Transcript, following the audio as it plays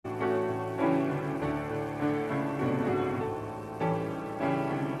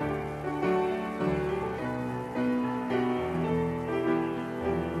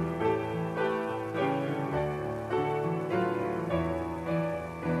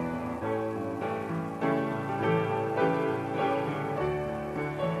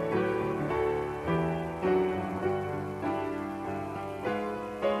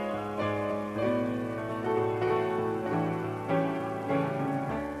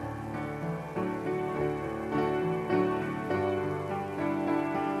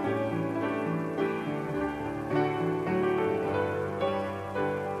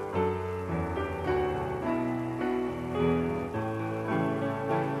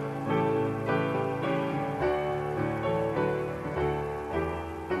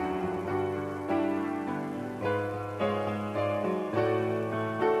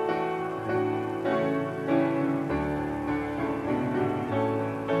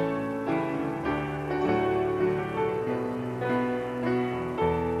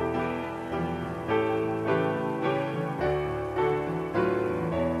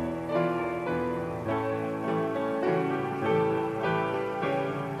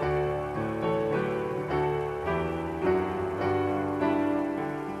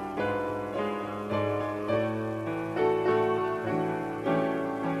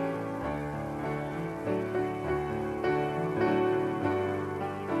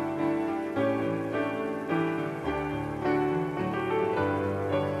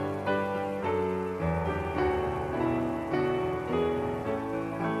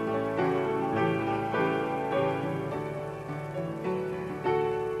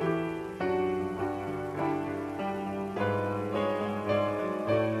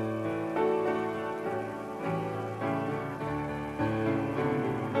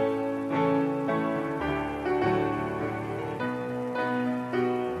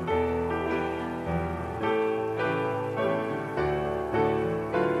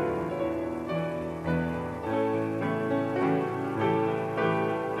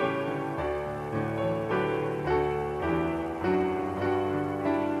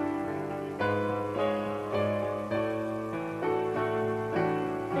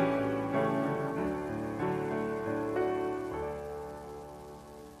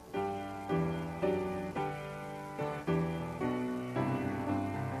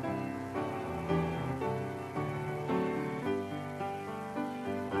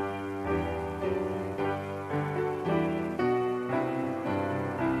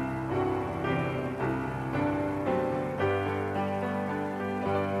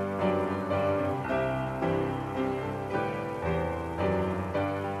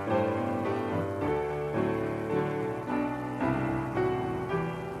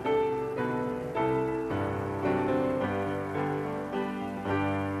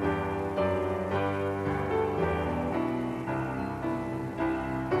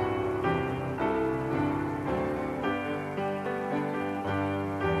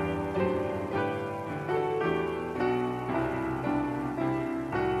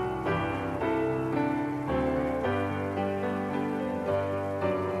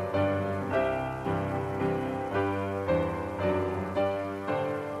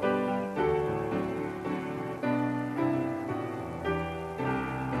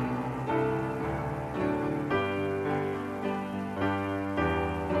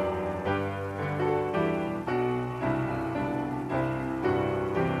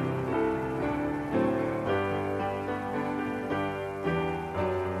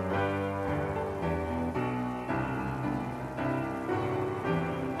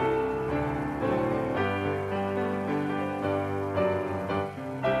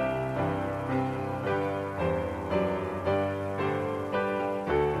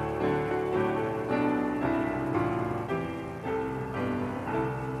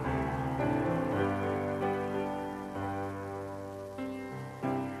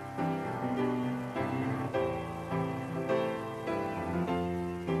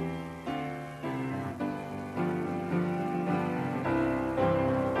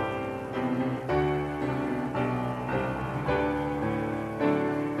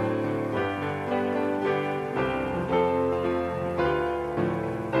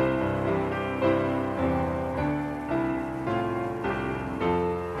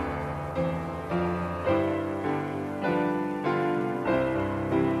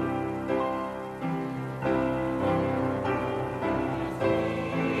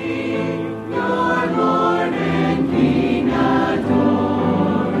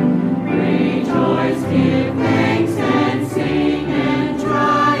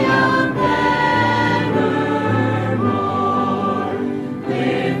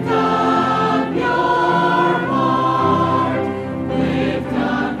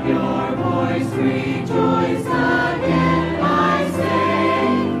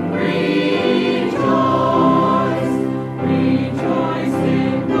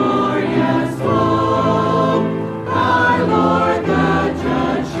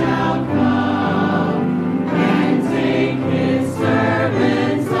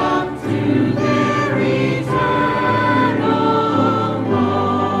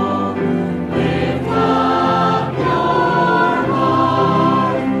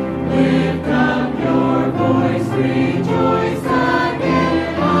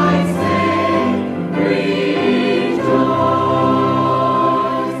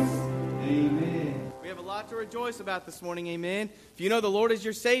rejoice about this morning, amen. If you know the Lord is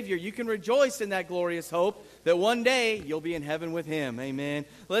your Savior, you can rejoice in that glorious hope that one day you'll be in heaven with Him, amen.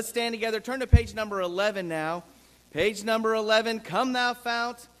 Let's stand together. Turn to page number 11 now. Page number 11, Come Thou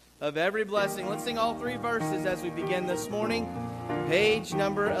Fount of Every Blessing. Let's sing all three verses as we begin this morning. Page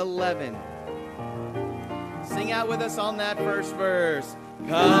number 11. Sing out with us on that first verse.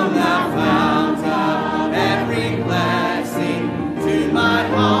 Come Thou Fount of every blessing, to my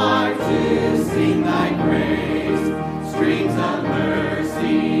heart to sing Thy praise. Streams of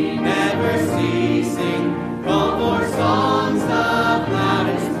mercy never ceasing, call for songs of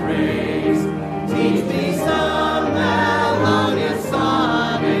loudest praise. Teach me some melodious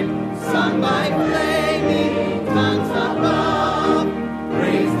sonnet, sung by flaming tongues above.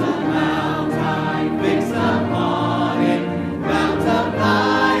 Praise the mount I fix upon it, mount of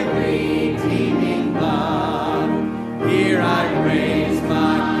Thy redeeming love. Here I raise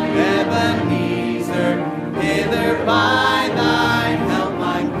my Ebenezer, hither by Thy help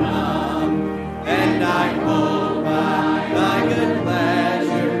I come, and I hope by Thy good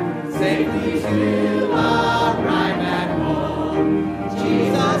pleasure safely to arrive at home.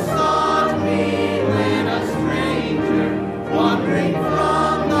 Jesus sought me when a stranger, wandering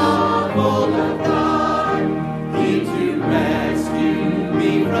from the fold of God. He to rescue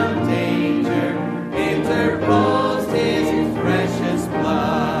me from danger interposed His precious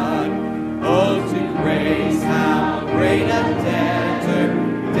blood. Oh, to grace, how great a debtor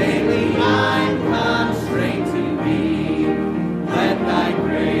daily I'm constrained to be. Let Thy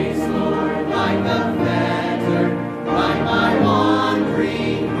grace, Lord, like a fetter, bind my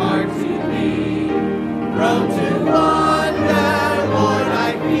wandering heart to Thee. Prone to wander, Lord,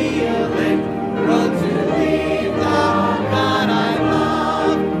 I feel it, prone to leave the God I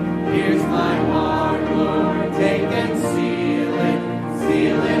love. Here's my heart, Lord, take and seal it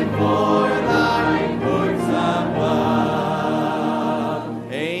for Thy courts above.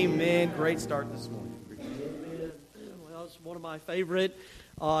 Amen. Great start this morning. Well, it's one of my favorite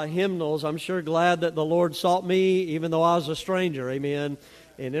hymnals. I'm sure glad that the Lord sought me, even though I was a stranger, amen,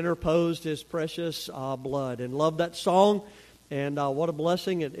 and interposed His precious blood. And love that song, and what a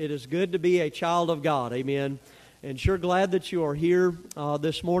blessing. It is good to be a child of God, amen. And sure glad that you are here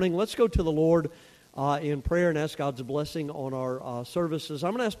this morning. Let's go to the Lord in prayer and ask God's blessing on our services.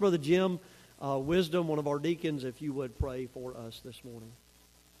 I'm going to ask Brother Jim Wisdom, one of our deacons, if you would pray for us this morning.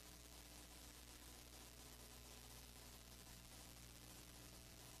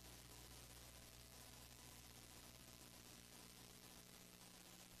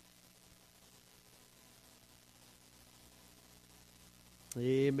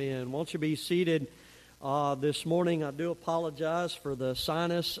 Amen. Won't you be seated this morning? I do apologize for the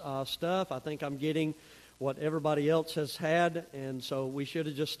sinus stuff. I think I'm getting what everybody else has had, and so we should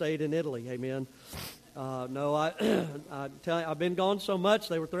have just stayed in Italy. Amen. No, I tell you, I've been gone so much,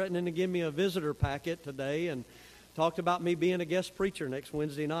 they were threatening to give me a visitor packet today and talked about me being a guest preacher next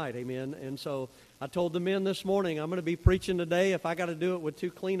Wednesday night. Amen. And so I told the men this morning, I'm going to be preaching today. If I got to do it with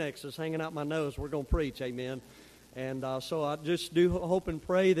 2 Kleenexes hanging out my nose, we're going to preach. Amen. And so I just do hope and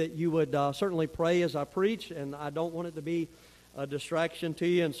pray that you would certainly pray as I preach, and I don't want it to be a distraction to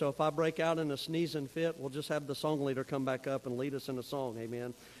you. And so if I break out in a sneezing fit, we'll just have the song leader come back up and lead us in a song,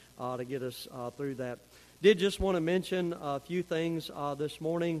 amen, to get us through that. Did just want to mention a few things this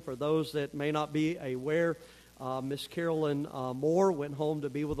morning for those that may not be aware. Miss Carolyn Moore went home to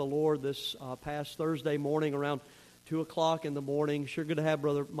be with the Lord this past Thursday morning around 2 o'clock in the morning. Sure good to have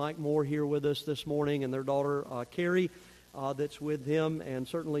Brother Mike Moore here with us this morning, and their daughter Carrie that's with him, and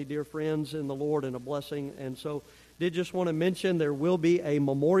certainly dear friends in the Lord and a blessing. And so did just want to mention there will be a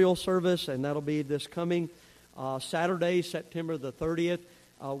memorial service, and that'll be this coming Saturday, September the 30th.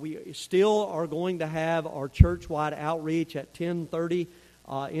 We still are going to have our church-wide outreach at 10:30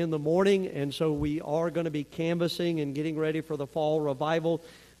 in the morning, and so we are going to be canvassing and getting ready for the fall revival.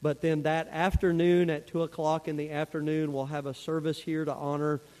 But then that afternoon at 2 o'clock in the afternoon, we'll have a service here to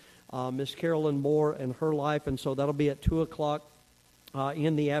honor Miss Carolyn Moore and her life. And so that'll be at 2 o'clock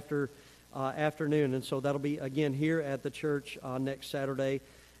in the afternoon. And so that'll be, again, here at the church next Saturday.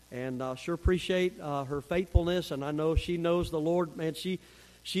 And sure appreciate her faithfulness. And I know she knows the Lord. Man,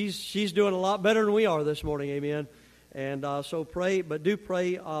 she's doing a lot better than we are this morning. Amen. And so pray, but do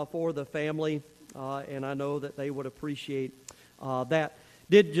pray for the family. And I know that they would appreciate that.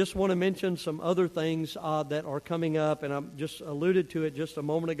 Did just want to mention some other things that are coming up, and I just alluded to it just a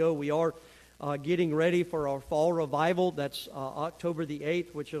moment ago. We are getting ready for our fall revival. That's October the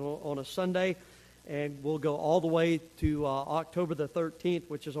 8th, which is on a Sunday, and we'll go all the way to October the 13th,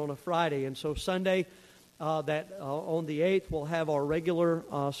 which is on a Friday. And so Sunday, on the 8th, we'll have our regular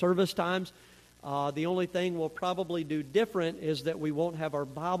service times. The only thing we'll probably do different is that we won't have our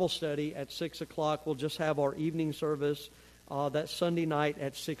Bible study at 6 o'clock. We'll just have our evening service that Sunday night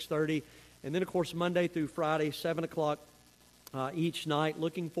at 6:30. And then, of course, Monday through Friday, 7 o'clock each night.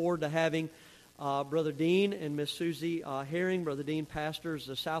 Looking forward to having Brother Dean and Miss Susie Herring. Brother Dean pastors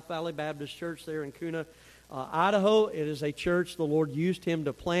the South Valley Baptist Church there in Kuna, Idaho. It is a church the Lord used him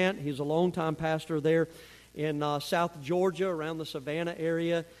to plant. He's a longtime pastor there in South Georgia, around the Savannah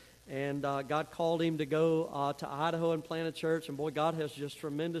area. And God called him to go to Idaho and plant a church. And boy, God has just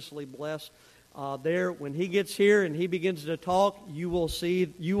tremendously blessed there. When he gets here and he begins to talk, you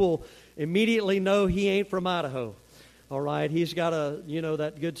will immediately know he ain't from Idaho. All right, he's got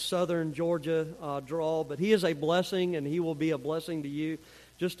that good southern Georgia drawl, but he is a blessing, and he will be a blessing to you.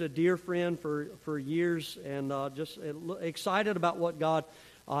 Just a dear friend for years, and just excited about what God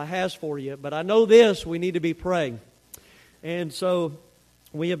has for you. But I know this, we need to be praying. And so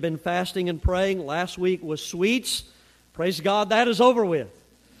we have been fasting and praying. Last week was sweets. Praise God, that is over with.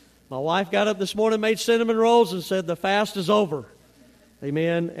 My wife got up this morning, made cinnamon rolls, and said the fast is over.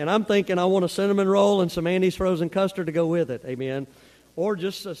 Amen. And I'm thinking I want a cinnamon roll and some Andy's frozen custard to go with it. Amen. Or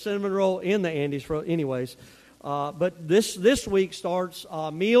just a cinnamon roll in the Andy's frozen. Anyways. But this week starts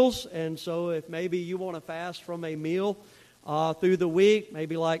meals. And so if maybe you want to fast from a meal through the week,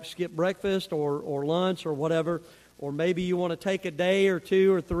 maybe like skip breakfast or lunch or whatever. Or maybe you want to take a day or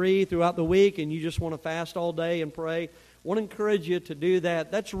two or three throughout the week and you just want to fast all day and pray. I want to encourage you to do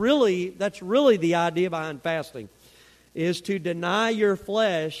that. That's really the idea behind fasting, is to deny your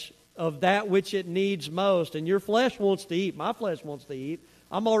flesh of that which it needs most. And your flesh wants to eat. My flesh wants to eat.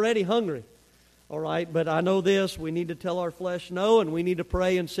 I'm already hungry. All right, but I know this. We need to tell our flesh no, and we need to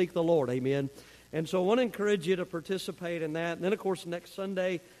pray and seek the Lord. Amen. And so I want to encourage you to participate in that. And then, of course, next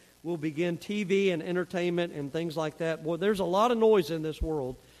Sunday we'll begin TV and entertainment and things like that. Boy, there's a lot of noise in this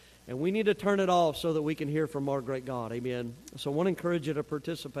world, and we need to turn it off so that we can hear from our great God. Amen. So I want to encourage you to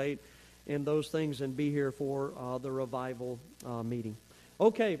participate in those things and be here for the revival meeting.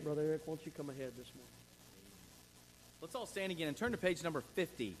 Okay, Brother Eric, why don't you come ahead this morning? Let's all stand again and turn to page number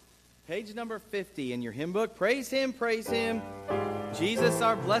 50. Page number 50 in your hymn book. Praise Him, Jesus,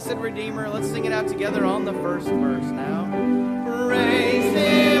 our blessed Redeemer. Let's sing it out together on the first verse now. Praise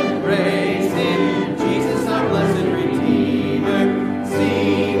Him, Jesus, our blessed Redeemer.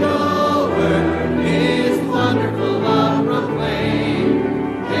 Sing over His wonderful love proclaim.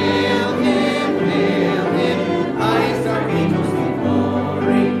 Hail Him, highest archangels to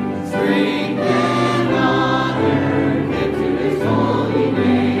glory. Strength and honor give to His holy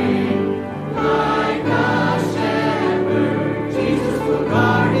name. Like a shepherd, Jesus will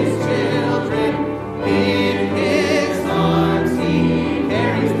guard His children. In His arms He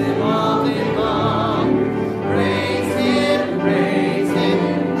carries them all day long. Praise Him,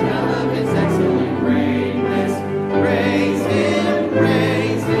 tell of His excellent greatness. Praise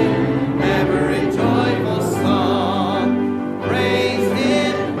Him, ever in joyful song. Praise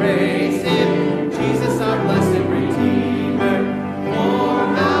Him, Jesus our blessed Redeemer. For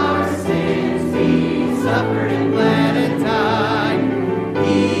our sins He suffered and bled and died.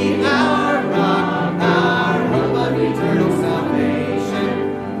 He our rock, our hope of eternal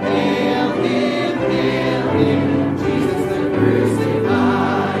salvation. Hail Him, Jesus the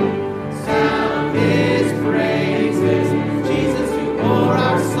crucified. Sound His praises, Jesus who bore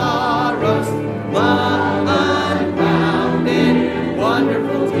our sorrows. Love unbounded,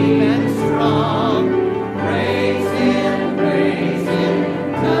 wonderful, deep and strong. Praise Him,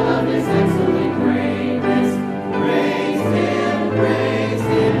 tell of His excellent greatness. Praise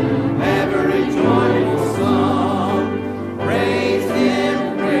Him, ever in joyful song. Praise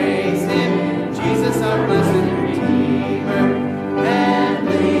Him, Jesus our blessed Redeemer.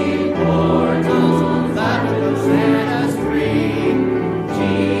 Heavenly portals, loud with Hosanna's ring.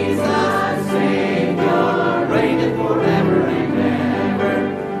 Jesus, Savior, reigneth forever and ever.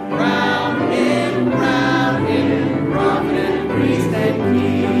 Crown Him, prophet and priest and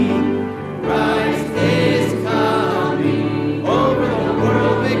king. Christ is coming, over the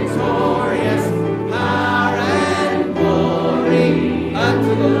world victorious. Power and glory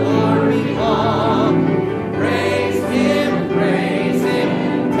unto the Lord belong. Praise Him,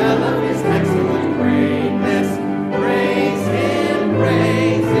 tell of His excellent greatness. Praise Him,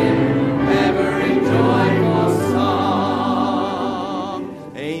 ever in joyful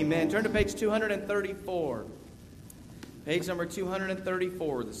song. Amen. Turn to page 234. Page number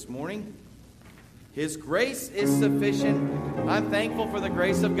 234 this morning. His grace is sufficient. I'm thankful for the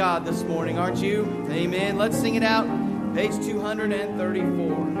grace of God this morning, aren't you? Amen. Let's sing it out. Page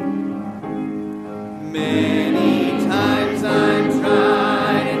 234. Many times I'm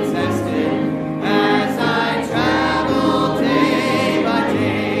tried and tested,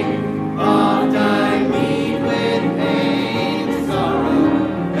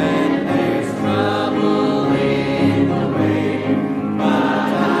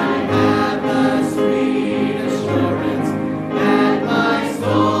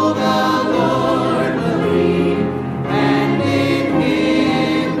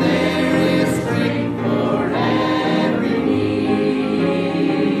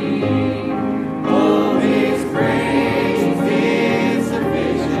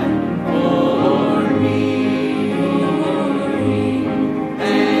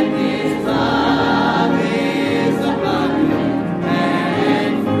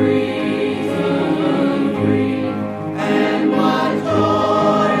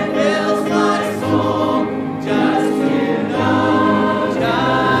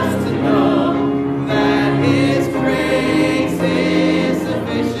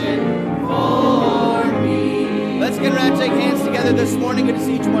 this morning. Good to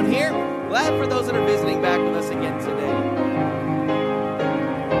see each one here. Glad for those that are visiting back with us again today.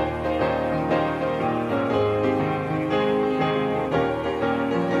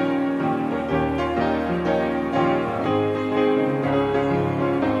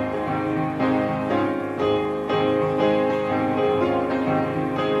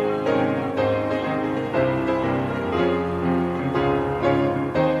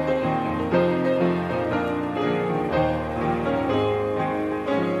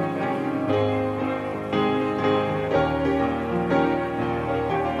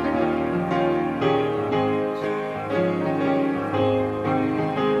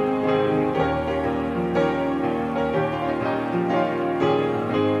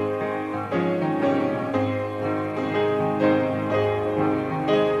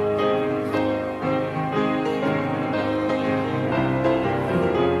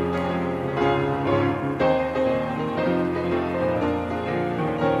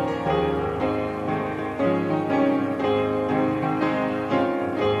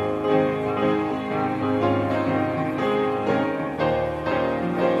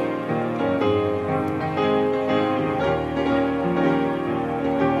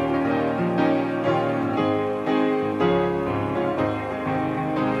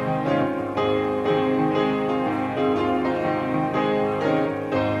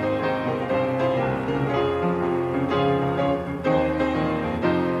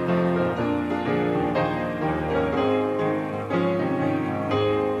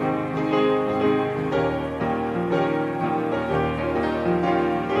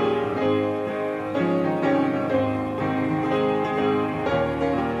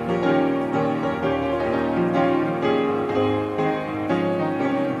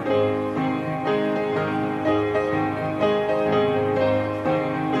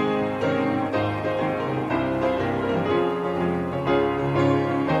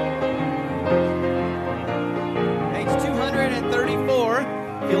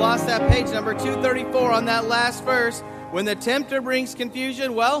 That page number 234 on that last verse. When the tempter brings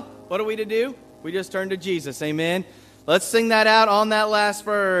confusion, well, what are we to do? We just turn to Jesus. Amen. Let's sing that out on that last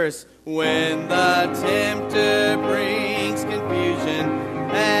verse. When the tempter brings confusion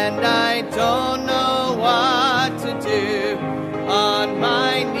and I don't know what to do, on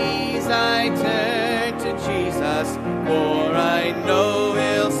my knees I turn to Jesus, for I know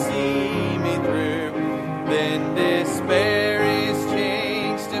He'll see me through. Then despair is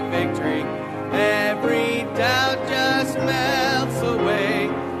changed to victory. Every doubt just melts away,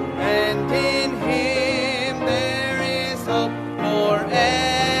 and in Him there is hope for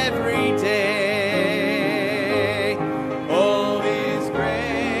every day. Oh, His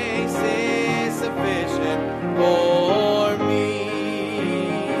grace is sufficient for me,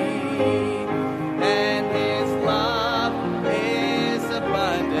 and His love is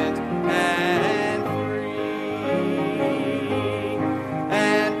abundant and free.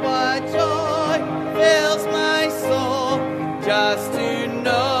 And what joy fills my soul just to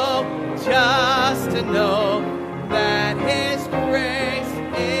know that His grace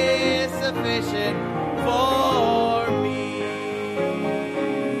is sufficient for me.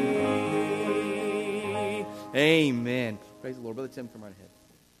 Amen. Praise the Lord. Brother Tim, come right ahead.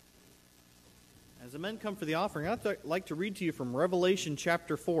 As the men come for the offering, I'd like to read to you from Revelation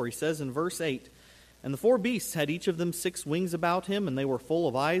chapter 4. He says in verse 8, "And the four beasts had each of them 6 wings about him, and they were full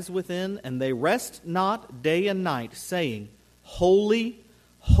of eyes within, and they rest not day and night, saying, Holy,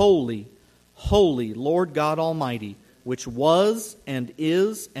 holy, holy, Lord God Almighty, which was and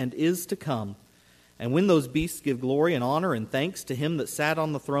is to come. And when those beasts give glory and honor and thanks to Him that sat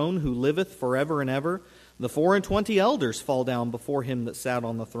on the throne, who liveth forever and ever, the 24 elders fall down before Him that sat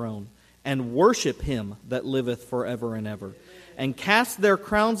on the throne, and worship Him that liveth forever and ever, and cast their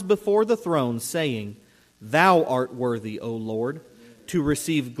crowns before the throne, saying, Thou art worthy, O Lord, to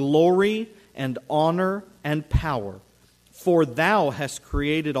receive glory and honor and power. For Thou hast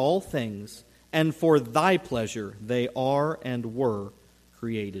created all things, and for Thy pleasure they are and were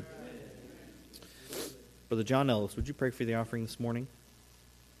created." Brother John Ellis, would you pray for the offering this morning?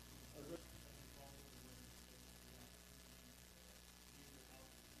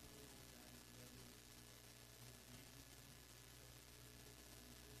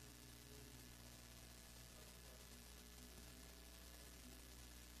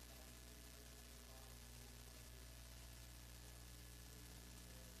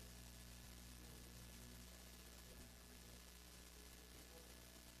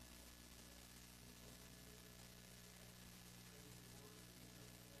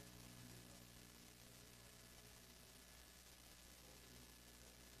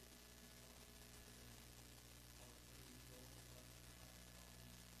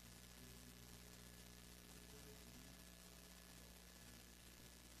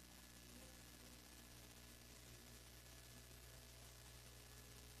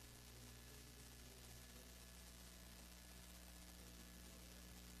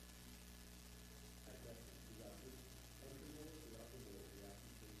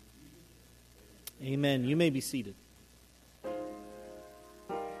 Amen. You may be seated.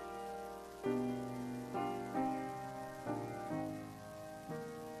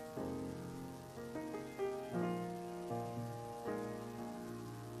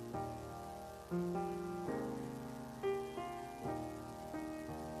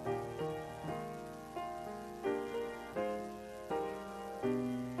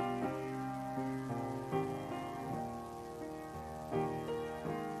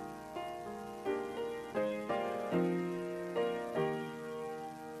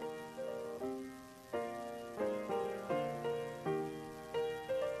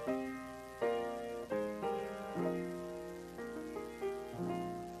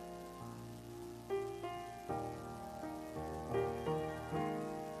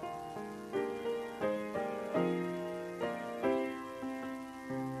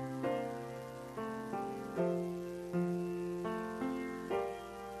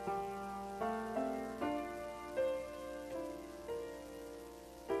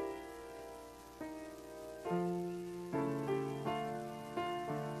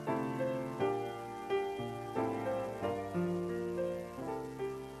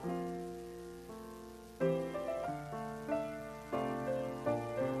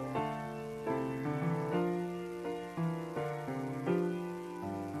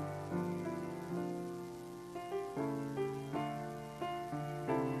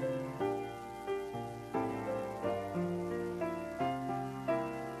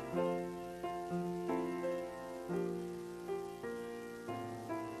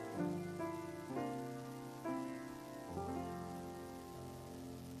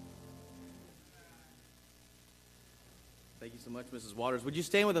 Thank you so much, Mrs. Waters. Would you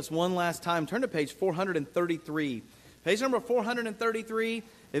stand with us one last time? Turn to page 433. Page number 433.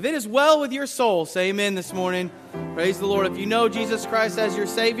 If it is well with your soul, say amen this morning. Praise the Lord. If you know Jesus Christ as your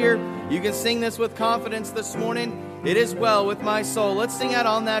Savior, you can sing this with confidence this morning. It is well with my soul. Let's sing out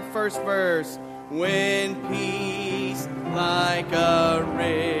on that first verse. When peace like a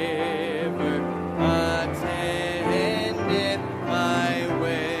river attended my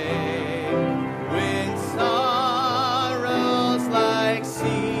way, when sorrows like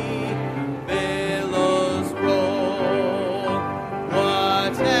sea billows roll,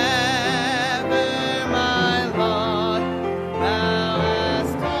 whatever my lot, thou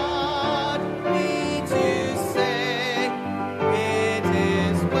hast taught me to say, it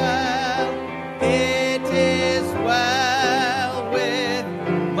is well with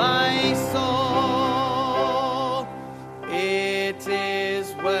my soul. It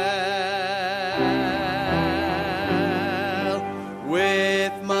is well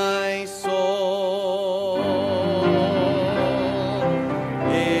with my soul.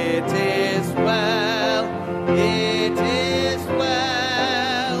 It is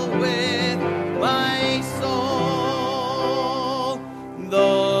well with my soul.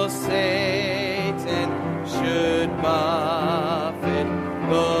 Though Satan should buffet,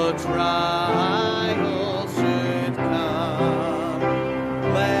 the trial should come,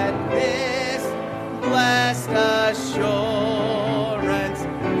 let this blessed assurance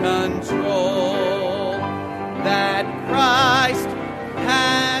control that Christ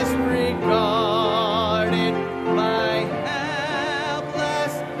has regarded my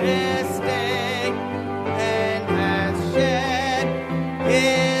helpless estate and has shed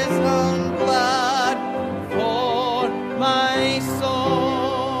his own blood for my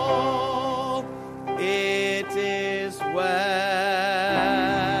soul. It is well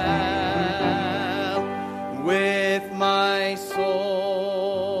with my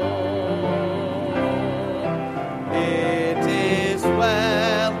soul.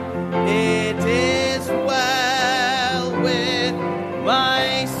 It is well with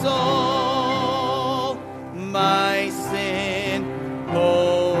my soul. My sin,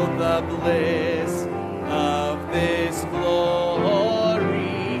 oh, the bliss of this glorious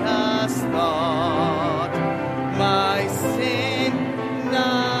thought. My sin,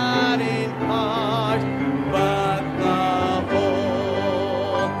 not in part, but the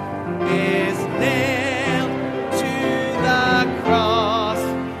whole, is nailed to the cross,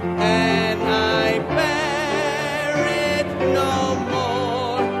 and I bear it no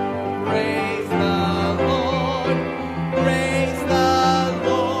more. Praise the Lord, praise the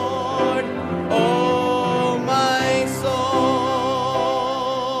Lord.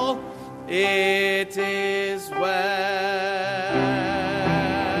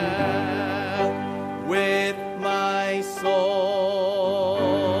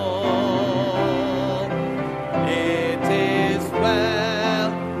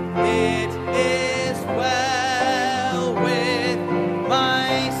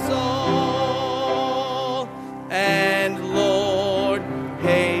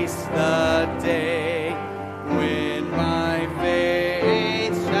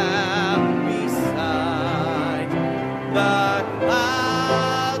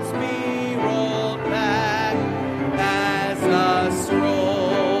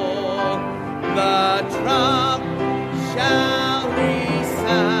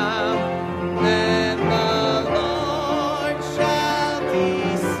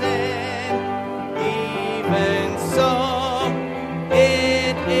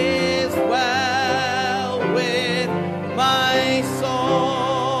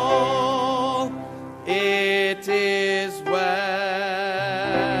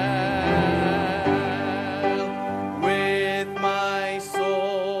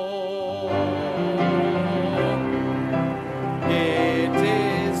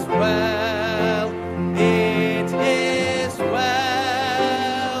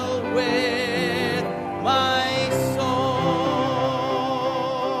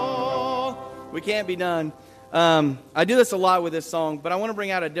 We can't be done. I do this a lot with this song, but I want to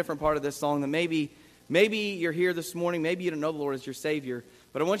bring out a different part of this song that maybe you're here this morning, maybe you don't know the Lord as your Savior,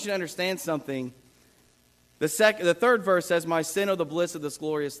 but I want you to understand something. The third verse says, "My sin, oh, the bliss of this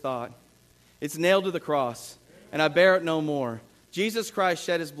glorious thought. It's nailed to the cross, and I bear it no more. Jesus Christ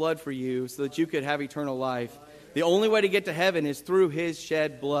shed his blood for you so that you could have eternal life. The only way to get to heaven is through his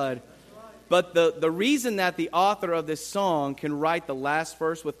shed blood." But the reason that the author of this song can write the last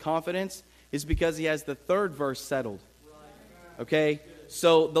verse with confidence is because he has the third verse settled. Okay?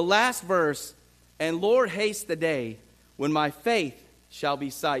 So the last verse, "And Lord, haste the day when my faith shall be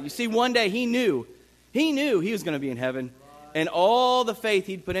sight." You see, one day he knew he was going to be in heaven, and all the faith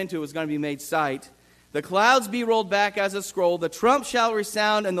he'd put into it was going to be made sight. "The clouds be rolled back as a scroll, the trump shall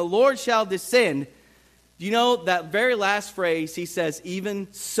resound, and the Lord shall descend." Do you know that very last phrase, he says, "Even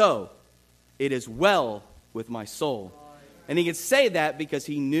so, it is well with my soul." And he could say that because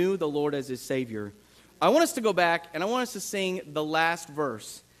he knew the Lord as his Savior. I want us to go back, and I want us to sing the last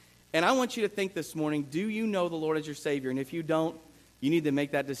verse. And I want you to think this morning, do you know the Lord as your Savior? And if you don't, you need to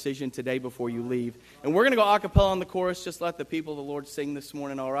make that decision today before you leave. And we're going to go a cappella on the chorus. Just let the people of the Lord sing this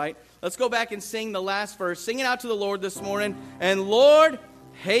morning, all right? Let's go back and sing the last verse. Sing it out to the Lord this morning. "And Lord,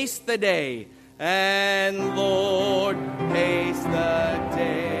 haste the day. And Lord, haste the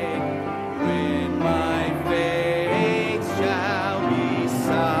day when my faith shall be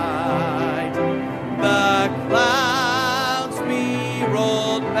sight. The clouds be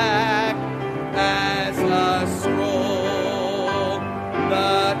rolled back as a scroll.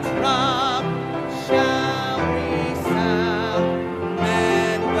 The trump shall resound,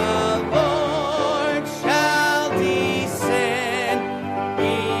 and the Lord shall descend.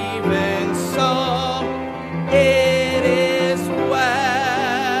 Even so, it is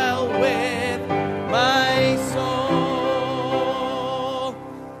well with my soul.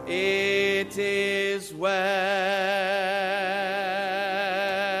 It is well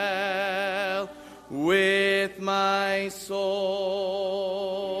with my soul.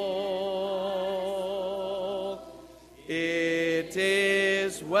 It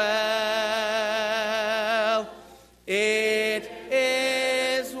is well. It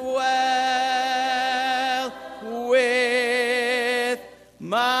is well with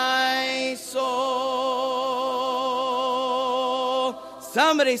my soul.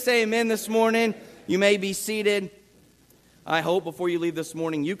 Somebody say amen this morning. You may be seated. I hope before you leave this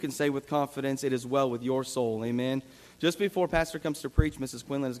morning, you can say with confidence, it is well with your soul. Amen. Just before Pastor comes to preach, Mrs.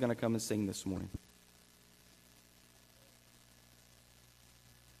 Quinlan is going to come and sing this morning.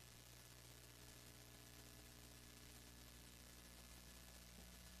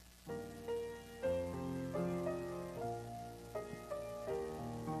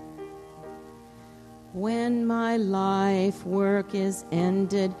 When my life work is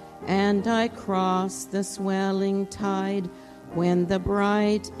ended and I cross the swelling tide, when the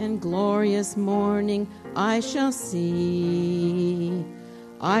bright and glorious morning I shall see,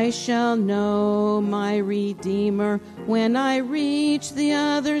 I shall know my Redeemer when I reach the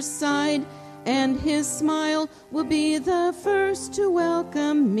other side, and his smile will be the first to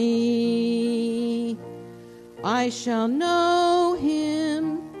welcome me. I shall know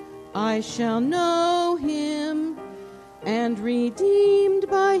him, I shall know him, and redeemed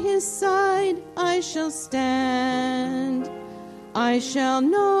by his side I shall stand. I shall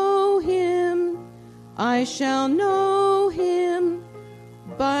know him, I shall know him,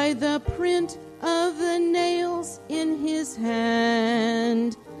 by the print of the nails in his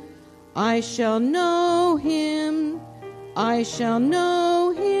hand. I shall know him, I shall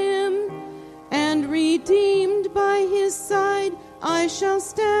know him, and redeemed by his side I shall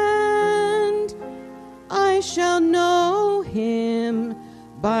stand. I shall know him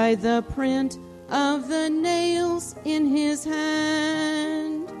by the print of the nails in his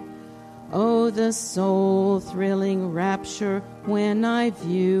hand. Oh, the soul-thrilling rapture when I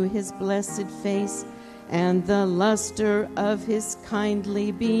view his blessed face and the luster of his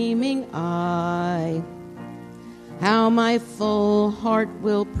kindly beaming eye. How my full heart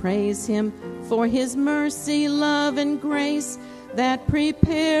will praise him for his mercy, love, and grace that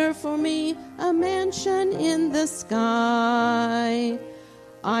prepare for me a mansion in the sky.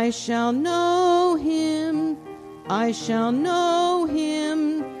 I shall know him, I shall know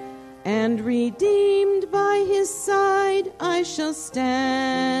him, and redeemed by his side I shall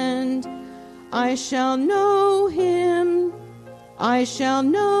stand. I shall know him, I shall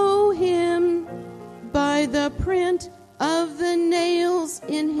know him, by the print of the nails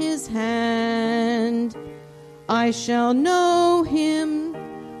in his hand. I shall know him,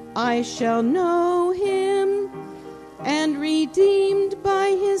 I shall know him, and redeemed by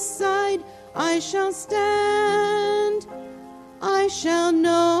his side I shall stand. I shall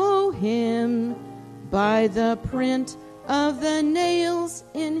know him by the print of the nails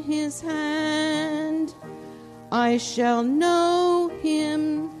in his hand. I shall know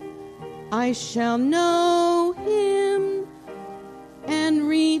him. I shall know him. And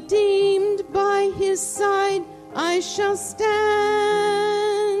redeemed by his side I shall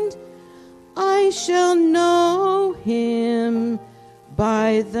stand. I shall know him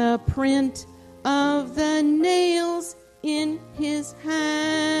by the print of the nails in his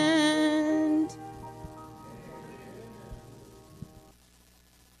hand.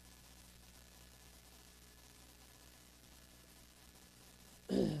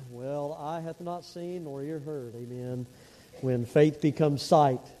 Well, eye hath not seen nor ear heard, amen, when faith becomes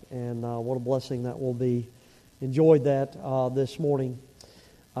sight, and what a blessing that will be. Enjoyed that this morning.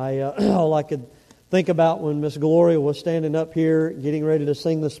 All I could think about when Miss Gloria was standing up here getting ready to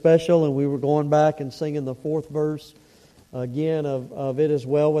sing the special, and we were going back and singing the fourth verse again of It Is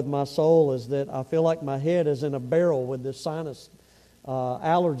Well With My Soul, is that I feel like my head is in a barrel with this sinus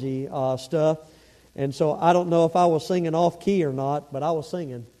allergy stuff. And so I don't know if I was singing off key or not, but I was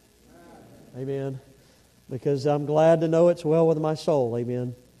singing. Amen. Because I'm glad to know it's well with my soul.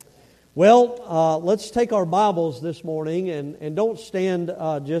 Amen. Well, let's take our Bibles this morning and don't stand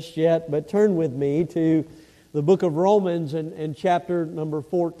just yet, but turn with me to the book of Romans and chapter number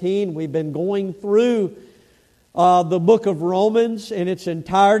 14. We've been going through the book of Romans in its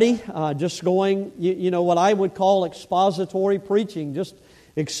entirety, just going, you know, what I would call expository preaching, just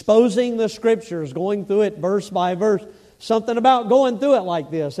exposing the Scriptures, going through it verse by verse. Something about going through it like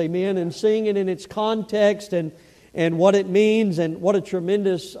this, amen, and seeing it in its context and what it means, and what a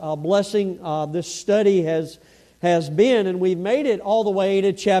tremendous blessing this study has been. And we've made it all the way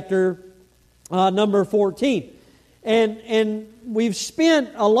to chapter number 14. And we've spent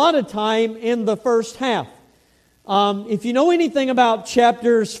a lot of time in the first half. If you know anything about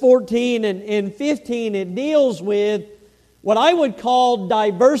chapters 14 and 15, it deals with what I would call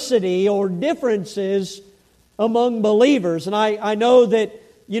diversity or differences among believers. And I know that,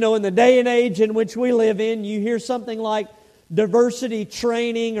 you know, in the day and age in which we live in, you hear something like diversity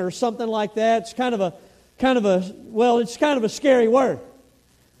training or something like that. It's kind of a scary word.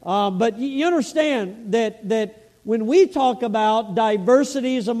 But you understand that when we talk about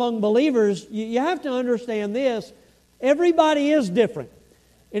diversities among believers, you have to understand this. Everybody is different.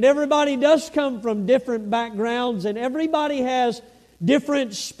 And everybody does come from different backgrounds, and everybody has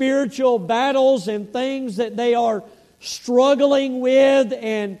different spiritual battles and things that they are struggling with.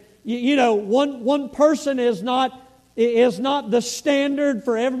 And you know, one person is not the standard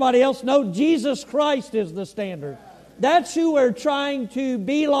for everybody else. No, Jesus Christ is the standard. That's who we're trying to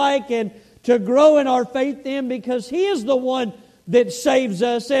be like and to grow in our faith in, because He is the one that saves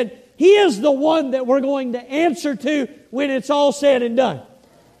us, and He is the one that we're going to answer to when it's all said and done.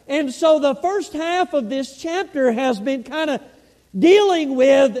 And so the first half of this chapter has been kind of dealing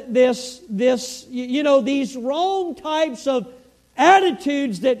with this, you know, these wrong types of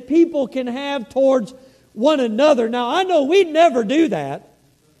attitudes that people can have towards one another. Now, I know we'd never do that.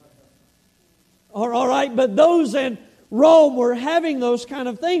 All right, but those in Rome were having those kind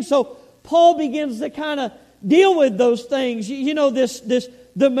of things. So Paul begins to kind of deal with those things. You know,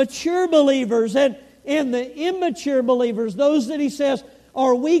 the mature believers and the immature believers, those that he says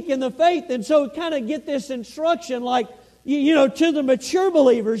are weak in the faith. And so kind of get this instruction like, you know, to the mature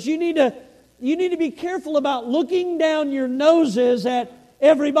believers, you need to be careful about looking down your noses at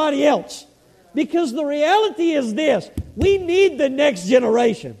everybody else. Because the reality is this: we need the next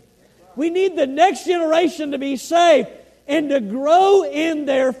generation. We need the next generation to be saved and to grow in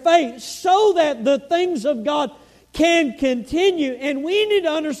their faith so that the things of God can continue. And we need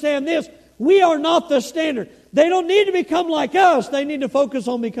to understand this: we are not the standard. They don't need to become like us. They need to focus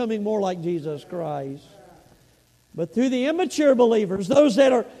on becoming more like Jesus Christ. But through the immature believers, those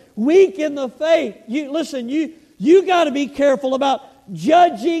that are weak in the faith, you got to be careful about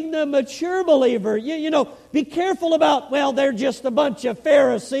judging the mature believer. You know, be careful about, well, they're just a bunch of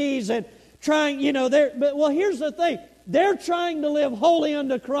Pharisees and trying, you know, well, here's the thing. They're trying to live holy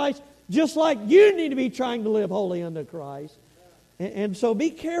unto Christ just like you need to be trying to live holy unto Christ. And so be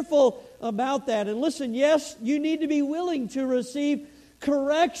careful about that. And listen, yes, you need to be willing to receive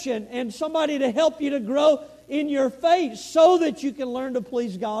correction and somebody to help you to grow in your faith so that you can learn to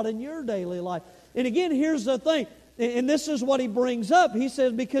please God in your daily life. And again, here's the thing, and this is what he brings up. He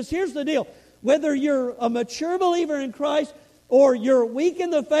says, because here's the deal. Whether you're a mature believer in Christ or you're weak in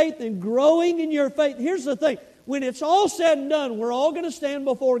the faith and growing in your faith, here's the thing. When it's all said and done, we're all going to stand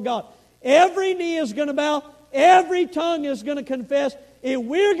before God. Every knee is going to bow. every tongue is going to confess, and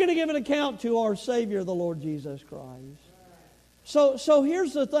we're going to give an account to our Savior, the Lord Jesus Christ. So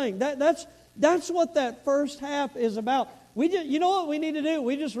here's the thing. That's what that first half is about. You know what we need to do?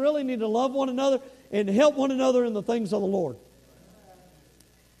 We just really need to love one another and help one another in the things of the Lord.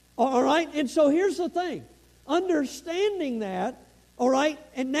 All right? And so here's the thing. Understanding that, all right,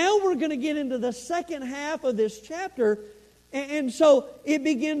 and now we're going to get into the second half of this chapter, and so it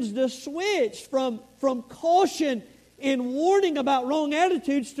begins to switch from caution and warning about wrong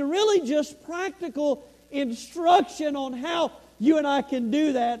attitudes to really just practical instruction on how you and I can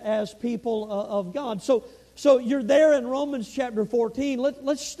do that as people of God. So you're there in Romans chapter 14.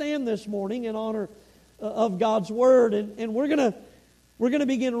 Let's stand this morning in honor of God's Word, and we're going to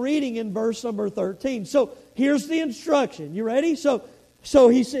begin reading in verse number 13. So here's the instruction. You ready? So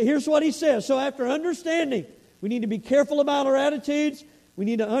here's what he says. So after understanding, we need to be careful about our attitudes. We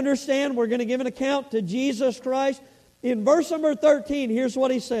need to understand we're going to give an account to Jesus Christ. In verse number 13, here's what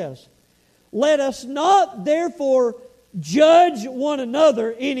he says. Let us not therefore judge one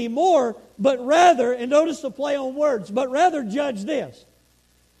another anymore, but rather, and notice the play on words, but rather judge this.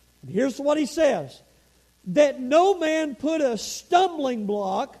 And here's what he says. That no man put a stumbling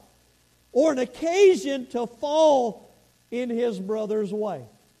block or an occasion to fall in his brother's way.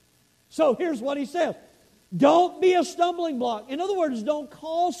 So here's what he says. Don't be a stumbling block. In other words, don't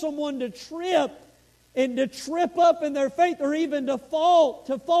cause someone to trip and to trip up in their faith, or even to fall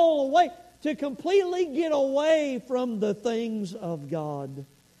away, to completely get away from the things of God.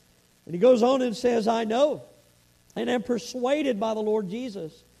 And he goes on and says, I know and am persuaded by the Lord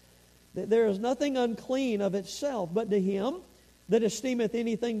Jesus that there is nothing unclean of itself, but to him that esteemeth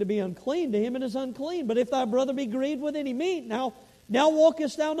anything to be unclean, to him it is unclean. But if thy brother be grieved with any meat, now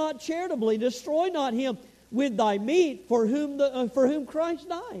walkest thou not charitably, destroy not him with thy meat for whom Christ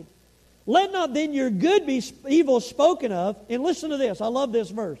died. Let not then your good be evil spoken of. And listen to this, I love this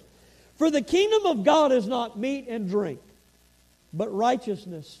verse. For the kingdom of God is not meat and drink, but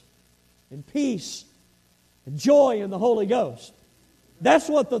righteousness and peace and joy in the Holy Ghost. That's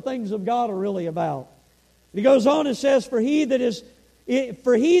what the things of God are really about. He goes on and says, For he that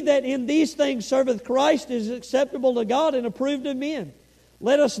in these things serveth Christ is acceptable to God and approved of men.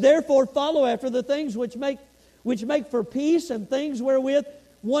 Let us therefore follow after the things which make for peace, and things wherewith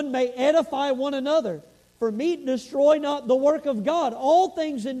one may edify one another. For meat destroy not the work of God. All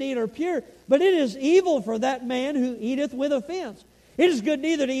things indeed are pure, but it is evil for that man who eateth with offense. It is good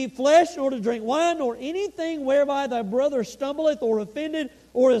neither to eat flesh, nor to drink wine, nor anything whereby thy brother stumbleth, or offended,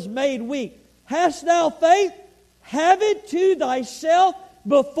 or is made weak. Hast thou faith? Have it to thyself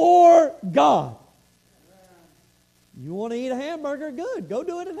before God. You want to eat a hamburger? Good. Go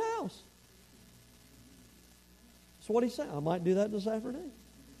do it in the house. That's what he said. I might do that this afternoon.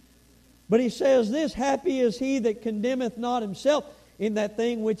 But he says this, Happy is he that condemneth not himself in that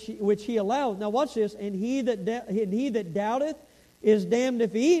thing which he alloweth. Now watch this. And he that doubteth is damned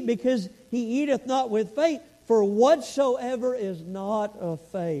if he eat, because he eateth not with faith. For whatsoever is not of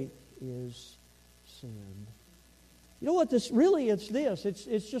faith is sin. You know what this really, it's this.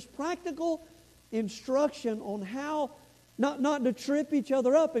 It's just practical instruction on how not to trip each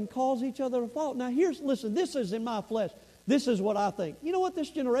other up and cause each other to fall. Now listen, this is in my flesh. This is what I think. You know what?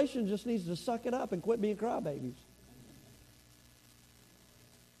 This generation just needs to suck it up and quit being crybabies.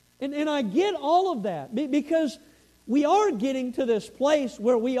 And I get all of that, because we are getting to this place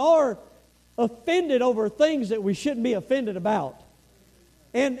where we are offended over things that we shouldn't be offended about.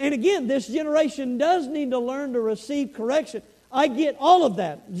 And again, this generation does need to learn to receive correction. I get all of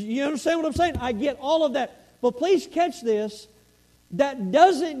that. You understand what I'm saying? I get all of that. But please catch this. That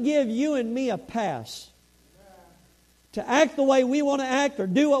doesn't give you and me a pass to act the way we want to act, or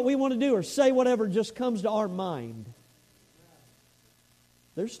do what we want to do, or say whatever just comes to our mind.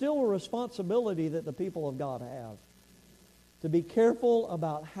 There's still a responsibility that the people of God have to be careful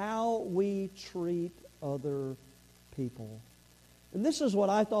about how we treat other people. And this is what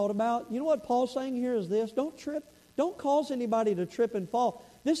I thought about. You know what Paul's saying here is this. Don't cause anybody to trip and fall.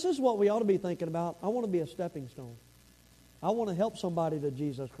 This is what we ought to be thinking about. I want to be a stepping stone. I want to help somebody to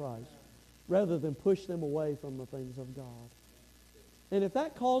Jesus Christ, rather than push them away from the things of God. And if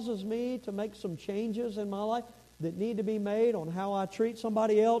that causes me to make some changes in my life that need to be made on how I treat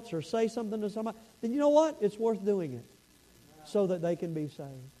somebody else or say something to somebody, then you know what? It's worth doing it so that they can be saved.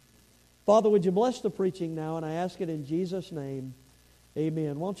 Father, would you bless the preaching now? And I ask it in Jesus' name.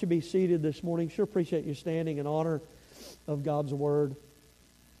 Amen. Why don't you be seated this morning? Sure appreciate you standing in honor of God's Word.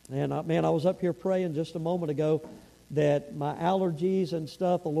 And I was up here praying just a moment ago that my allergies and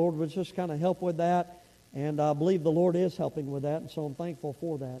stuff, the Lord would just kind of help with that. And I believe the Lord is helping with that, and so I'm thankful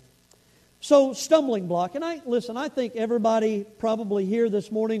for that. So, stumbling block. And I think everybody probably here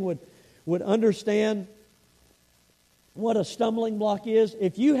this morning would understand what a stumbling block is.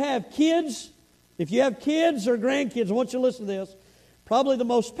 If you have kids or grandkids, I want you to listen to this. Probably the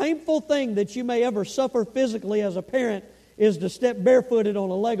most painful thing that you may ever suffer physically as a parent is to step barefooted on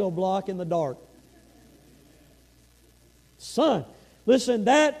a Lego block in the dark. Son, listen,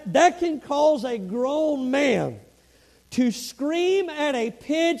 that can cause a grown man to scream at a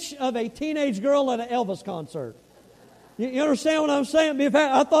pitch of a teenage girl at an Elvis concert. You understand what I'm saying? In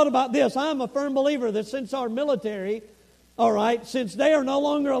fact, I thought about this. I'm a firm believer that since our military, all right, since they are no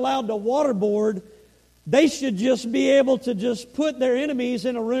longer allowed to waterboard, they should just be able to just put their enemies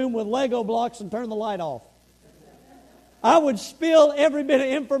in a room with Lego blocks and turn the light off. I would spill every bit of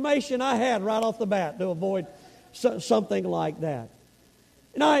information I had right off the bat to avoid something like that.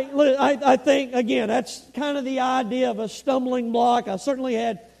 And I think, again, that's kind of the idea of a stumbling block. I certainly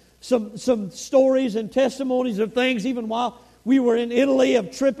had some stories and testimonies of things, even while we were in Italy,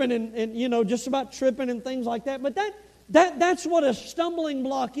 of tripping and just about tripping and things like that. But that's what a stumbling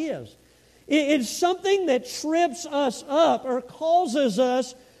block is. It's something that trips us up or causes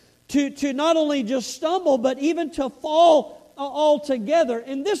us to not only just stumble, but even to fall altogether.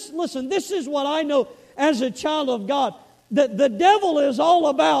 And this is what I know as a child of God. The devil is all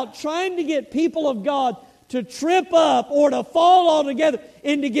about trying to get people of God to trip up or to fall altogether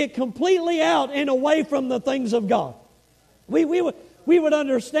and to get completely out and away from the things of God. We would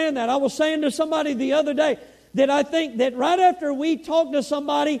understand that. I was saying to somebody the other day that I think that right after we talk to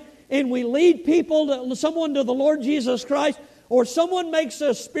somebody and we lead someone to the Lord Jesus Christ, or someone makes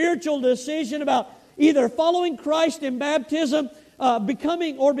a spiritual decision about either following Christ in baptism,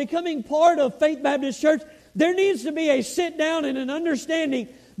 becoming part of Faith Baptist Church, there needs to be a sit down and an understanding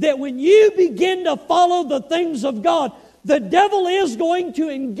that when you begin to follow the things of God, the devil is going to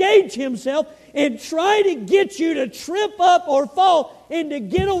engage himself and try to get you to trip up or fall and to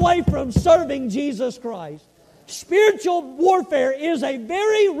get away from serving Jesus Christ. Spiritual warfare is a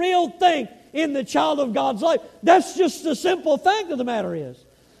very real thing in the child of God's life. That's just the simple fact of the matter is.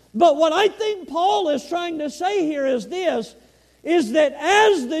 But what I think Paul is trying to say here is this, is that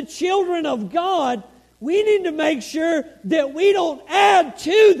as the children of God, we need to make sure that we don't add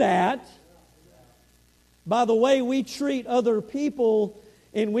to that by the way we treat other people,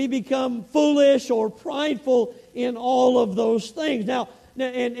 and we become foolish or prideful in all of those things. Now,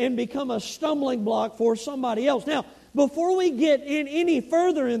 and become a stumbling block for somebody else. Now, before we get in any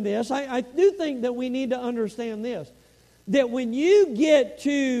further in this, I do think that we need to understand this, that when you get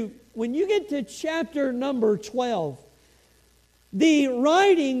to chapter number 12, the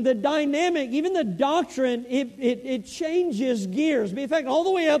writing, the dynamic, even the doctrine, it changes gears. In fact, all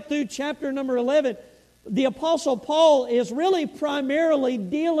the way up through chapter number 11, the Apostle Paul is really primarily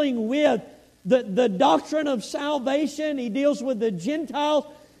dealing with the doctrine of salvation. He deals with the Gentiles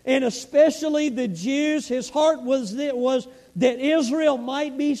and especially the Jews. His heart was that Israel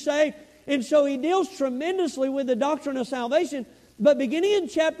might be saved. And so he deals tremendously with the doctrine of salvation. But beginning in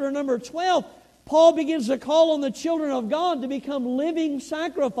chapter number 12, Paul begins to call on the children of God to become living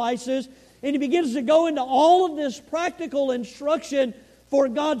sacrifices, and he begins to go into all of this practical instruction for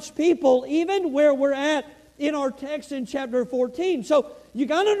God's people, even where we're at in our text in chapter 14. So you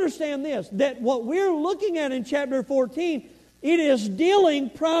got to understand this, that what we're looking at in chapter 14, it is dealing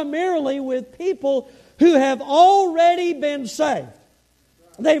primarily with people who have already been saved.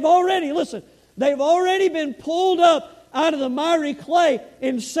 They've already been pulled up out of the miry clay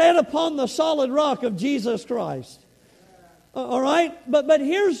and set upon the solid rock of Jesus Christ. All right? But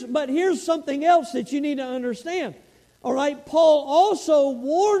here's something else that you need to understand. All right? Paul also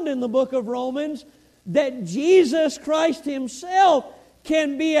warned in the book of Romans that Jesus Christ himself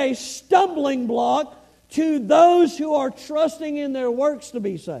can be a stumbling block to those who are trusting in their works to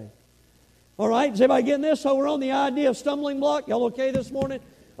be saved. All right? Is everybody getting this? So we're on the idea of stumbling block. Y'all okay this morning?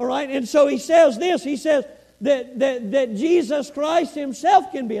 All right? And so he says this. He says that Jesus Christ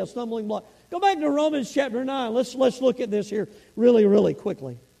himself can be a stumbling block. Go back to Romans chapter 9. Let's look at this here really, really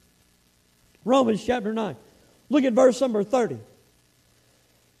quickly. Romans chapter 9. Look at verse number 30.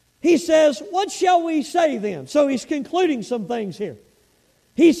 He says, what shall we say then? So he's concluding some things here.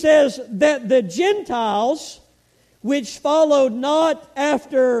 He says that the Gentiles, which followed not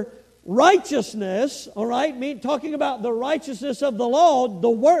after righteousness, all right, talking about the righteousness of the law,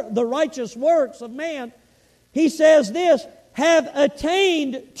 the righteous works of man, he says this, have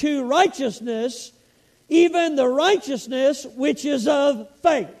attained to righteousness, even the righteousness which is of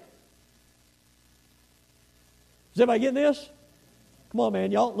faith. Is everybody getting this? Come on,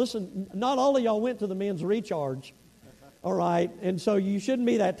 man. Y'all, listen, not all of y'all went to the men's recharge. All right? And so you shouldn't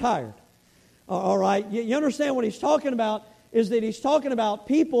be that tired. All right? You understand what he's talking about is that he's talking about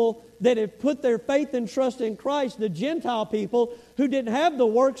people that have put their faith and trust in Christ, the Gentile people who didn't have the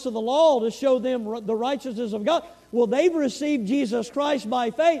works of the law to show them the righteousness of God. Well, they've received Jesus Christ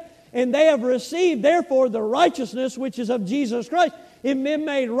by faith, and they have received, therefore, the righteousness which is of Jesus Christ, and been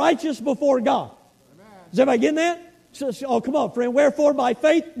made righteous before God. Amen. Is everybody getting that? Oh, come on, friend. Wherefore, by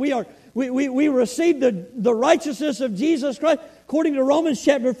faith, we receive the righteousness of Jesus Christ. According to Romans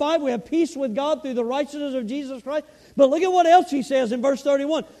chapter 5, we have peace with God through the righteousness of Jesus Christ. But look at what else he says in verse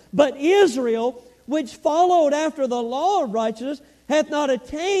 31. But Israel, which followed after the law of righteousness, hath not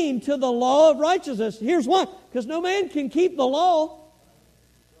attained to the law of righteousness. Here's why. Because no man can keep the law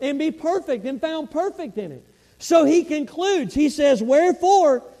and be perfect and found perfect in it. So he concludes, he says,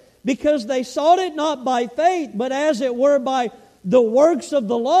 wherefore, because they sought it not by faith, but as it were by the works of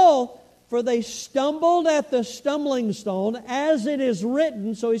the law, for they stumbled at the stumbling stone, as it is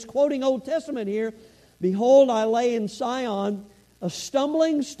written. So he's quoting Old Testament here. Behold, I lay in Sion a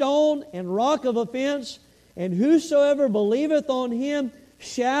stumbling stone and rock of offense, and whosoever believeth on him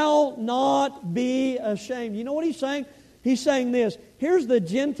shall not be ashamed. You know what he's saying? He's saying this. Here's the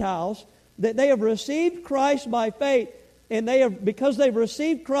Gentiles, that they have received Christ by faith, and because they've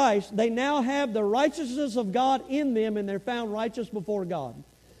received Christ, they now have the righteousness of God in them, and they're found righteous before God.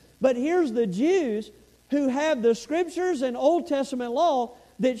 But here's the Jews who have the Scriptures and Old Testament law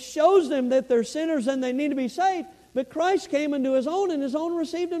that shows them that they're sinners and they need to be saved. But Christ came unto His own, and His own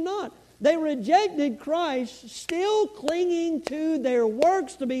received Him not. They rejected Christ, still clinging to their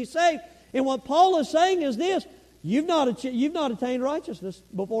works to be saved. And what Paul is saying is this: you've not attained righteousness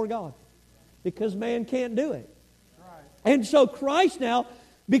before God, because man can't do it. And so Christ now,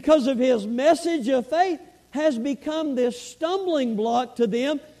 because of His message of faith, has become this stumbling block to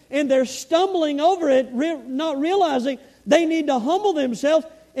them, and they're stumbling over it, not realizing they need to humble themselves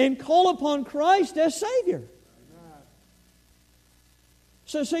and call upon Christ as Savior.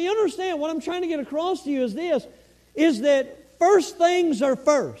 So you understand, what I'm trying to get across to you is this, is that first things are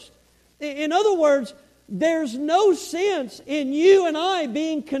first. In other words, there's no sense in you and I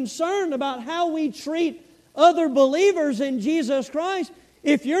being concerned about how we treat other believers in Jesus Christ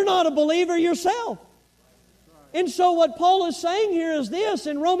if you're not a believer yourself. And so what Paul is saying here is this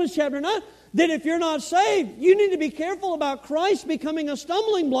in Romans chapter 9, that if you're not saved, you need to be careful about Christ becoming a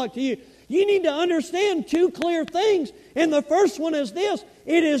stumbling block to you. You need to understand two clear things. And the first one is this: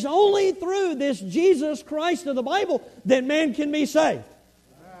 it is only through this Jesus Christ of the Bible that man can be saved.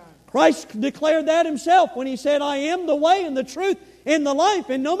 Christ declared that Himself when He said, I am the way and the truth and the life,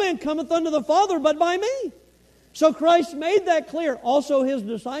 and no man cometh unto the Father but by me. So Christ made that clear. Also His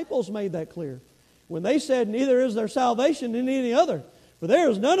disciples made that clear when they said, neither is there salvation in any other, for there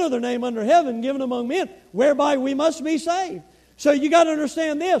is none other name under heaven given among men whereby we must be saved. So you got to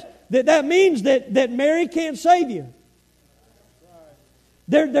understand this, that means that Mary can't save you.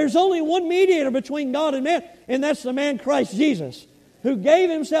 There's only one mediator between God and man, and that's the man Christ Jesus, who gave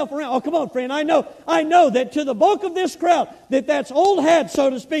Himself around. Oh, come on, friend. I know that to the bulk of this crowd, that's old hat, so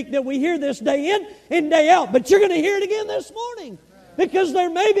to speak, that we hear this day in and day out. But you're going to hear it again this morning. Because there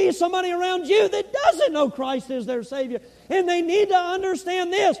may be somebody around you that doesn't know Christ as their Savior. And they need to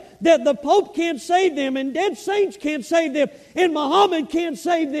understand this, that the Pope can't save them, and dead saints can't save them, and Muhammad can't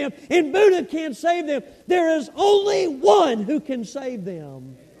save them, and Buddha can't save them. There is only one who can save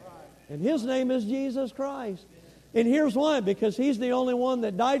them. And His name is Jesus Christ. And here's why: because He's the only one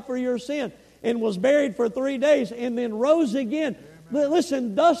that died for your sin and was buried for 3 days and then rose again. Amen.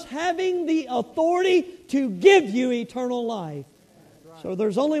 Listen, thus having the authority to give you eternal life. So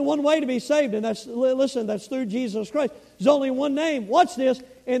there's only one way to be saved, and that's through Jesus Christ. There's only one name, watch this,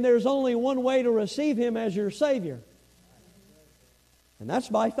 and there's only one way to receive Him as your Savior. And that's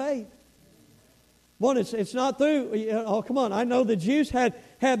by faith. Well, it's not through, oh come on, I know the Jews had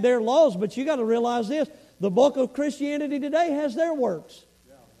their laws, but you got to realize this: the bulk of Christianity today has their works.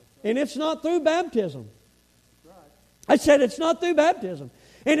 And it's not through baptism. I said it's not through baptism.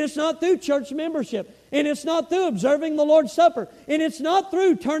 And it's not through church membership. And it's not through observing the Lord's Supper. And it's not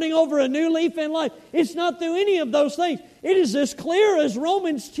through turning over a new leaf in life. It's not through any of those things. It is as clear as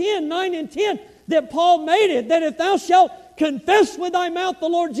Romans 10, 9 and 10 that Paul made it, that if thou shalt confess with thy mouth the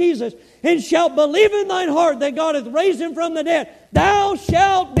Lord Jesus, and shalt believe in thine heart that God hath raised Him from the dead, thou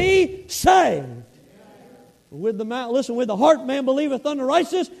shalt be saved. With the mouth, listen, with the heart man believeth unto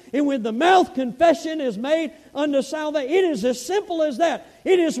righteousness, and with the mouth confession is made unto salvation. It is as simple as that.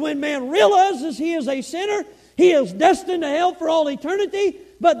 It is when man realizes he is a sinner, he is destined to hell for all eternity,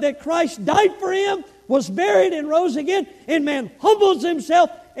 but that Christ died for him, was buried and rose again, and man humbles himself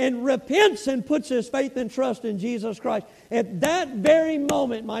and repents and puts his faith and trust in Jesus Christ. At that very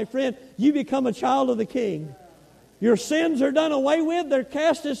moment, my friend, you become a child of the King. Your sins are done away with. They're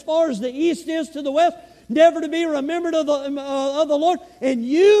cast as far as the east is to the west, never to be remembered of the Lord. And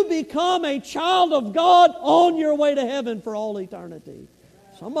you become a child of God on your way to heaven for all eternity.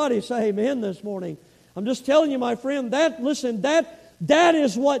 Somebody say amen this morning. I'm just telling you, my friend, that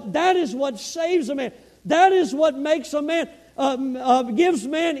is what saves a man. That is what makes a man, gives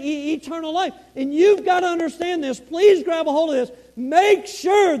man eternal life. And you've got to understand this. Please grab a hold of this. Make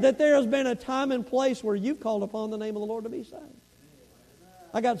sure that there has been a time and place where you've called upon the name of the Lord to be saved.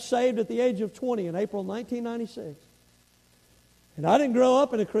 I got saved at the age of 20 in April 1996. And I didn't grow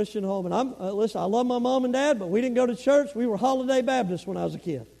up in a Christian home. And listen, I love my mom and dad, but we didn't go to church. We were holiday Baptists when I was a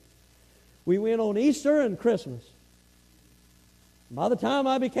kid. We went on Easter and Christmas. By the time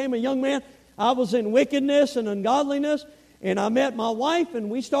I became a young man, I was in wickedness and ungodliness. And I met my wife, and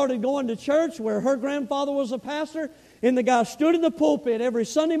we started going to church where her grandfather was a pastor. And the guy stood in the pulpit every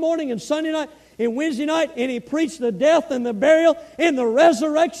Sunday morning and Sunday night and Wednesday night, and he preached the death and the burial and the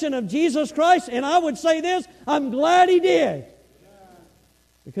resurrection of Jesus Christ. And I would say this, I'm glad he did.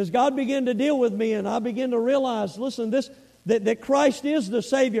 Because God began to deal with me, and I began to realize, listen, that Christ is the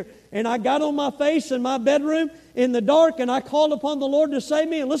Savior. And I got on my face in my bedroom in the dark, and I called upon the Lord to save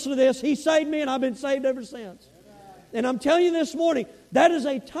me. And listen to this, He saved me, and I've been saved ever since. And I'm telling you this morning, that is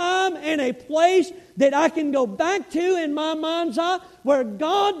a time and a place that I can go back to in my mind's eye where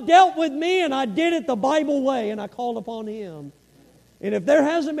God dealt with me and I did it the Bible way and I called upon Him. And if there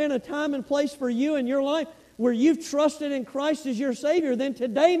hasn't been a time and place for you in your life where you've trusted in Christ as your Savior, then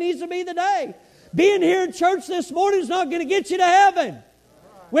today needs to be the day. Being here in church this morning is not going to get you to heaven.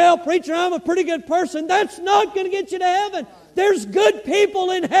 Well, preacher, I'm a pretty good person. That's not going to get you to heaven. There's good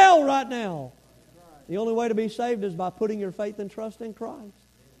people in hell right now. The only way to be saved is by putting your faith and trust in Christ.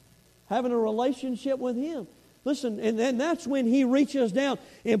 Having a relationship with Him. Listen, and then that's when He reaches down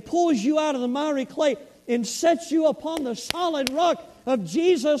and pulls you out of the miry clay and sets you upon the solid rock of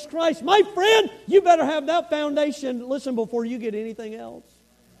Jesus Christ. My friend, you better have that foundation, listen, before you get anything else.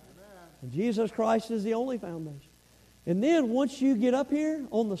 And Jesus Christ is the only foundation. And then once you get up here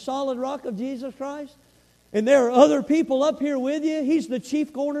on the solid rock of Jesus Christ, and there are other people up here with you, He's the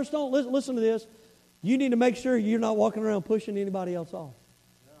chief cornerstone. Listen to this. You need to make sure you're not walking around pushing anybody else off.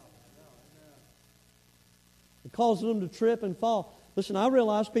 It causes them to trip and fall. Listen, I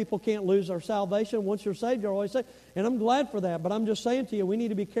realize people can't lose their salvation. Once you're saved, you're always saved. And I'm glad for that. But I'm just saying to you, we need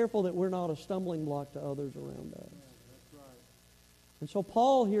to be careful that we're not a stumbling block to others around us. And so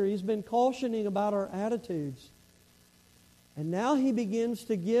Paul here, he's been cautioning about our attitudes. And now he begins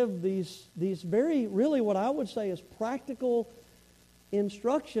to give these very, really what I would say is practical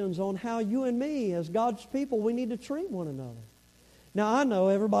instructions on how you and me, as God's people, we need to treat one another. Now, I know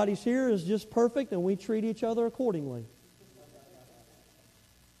everybody's here is just perfect and we treat each other accordingly.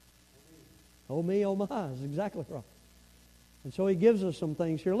 Oh me, oh my, is exactly right. And so he gives us some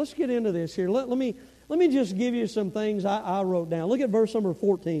things here. Let's get into this here. Let me just give you some things I wrote down. Look at verse number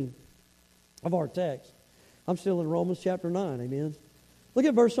 14 of our text. I'm still in Romans chapter 9, amen. Look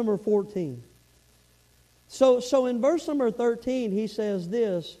at verse number 14. So in verse number 13, he says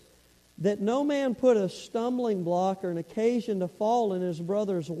this, that no man put a stumbling block or an occasion to fall in his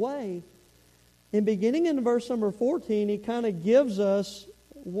brother's way. And beginning in verse number 14, he kind of gives us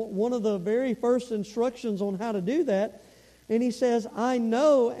one of the very first instructions on how to do that. And he says, I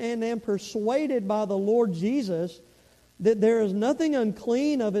know and am persuaded by the Lord Jesus that there is nothing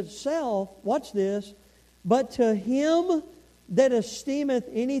unclean of itself, watch this, but to him that esteemeth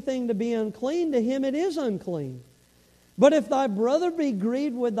anything to be unclean, to him it is unclean. But if thy brother be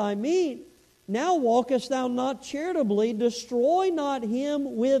grieved with thy meat, now walkest thou not charitably, destroy not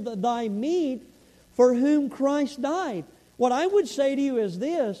him with thy meat for whom Christ died. What I would say to you is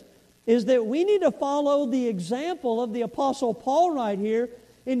this, is that we need to follow the example of the Apostle Paul right here.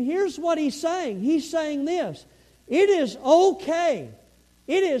 And here's what he's saying. He's saying this, it is okay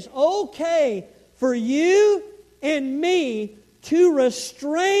for you and me to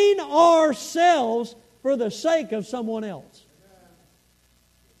restrain ourselves for the sake of someone else.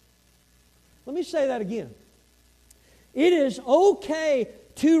 Let me say that again. It is okay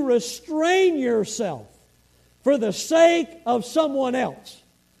to restrain yourself for the sake of someone else.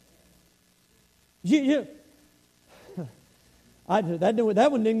 That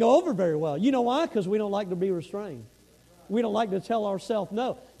one didn't go over very well. You know why? Because we don't like to be restrained. We don't like to tell ourselves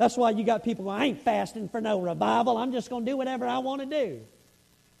no. That's why you got people going, I ain't fasting for no revival. I'm just going to do whatever I want to do.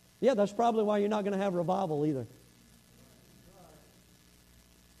 Yeah, that's probably why you're not going to have revival either.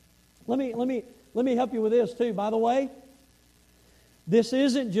 Let me help you with this too. By the way, this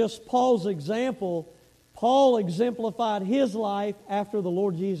isn't just Paul's example. Paul exemplified his life after the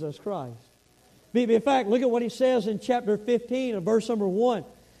Lord Jesus Christ. In fact, look at what he says in chapter 15 of verse number 1.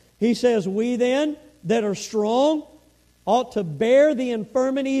 He says, "We then that are strong ought to bear the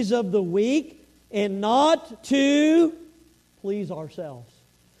infirmities of the weak and not to please ourselves.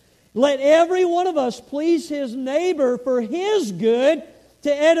 Let every one of us please his neighbor for his good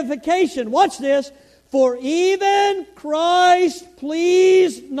to edification." Watch this. "For even Christ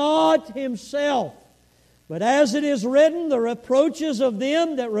pleased not himself. But as it is written, the reproaches of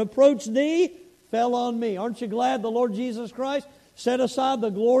them that reproach thee fell on me." Aren't you glad the Lord Jesus Christ set aside the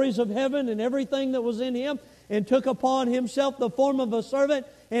glories of heaven and everything that was in Him and took upon Himself the form of a servant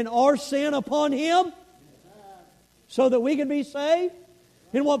and our sin upon Him so that we could be saved?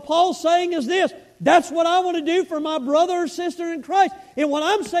 And what Paul's saying is this: that's what I want to do for my brother or sister in Christ. And what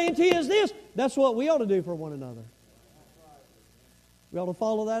I'm saying to you is this: that's what we ought to do for one another. We ought to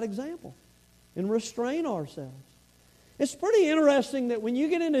follow that example and restrain ourselves. It's pretty interesting that when you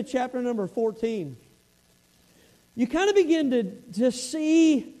get into chapter number 14, you kind of begin to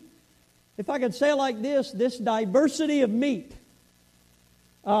see, if I could say it like this diversity of meat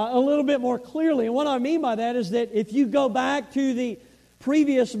a little bit more clearly. And what I mean by that is that if you go back to the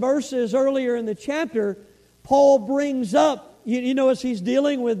previous verses earlier in the chapter, Paul brings up, you know, as he's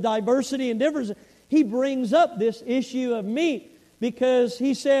dealing with diversity and difference, he brings up this issue of meat because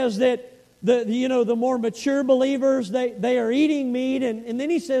he says that the more mature believers, they are eating meat, and then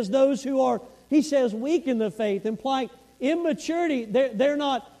he says those who are, he says, weak in the faith, implying immaturity,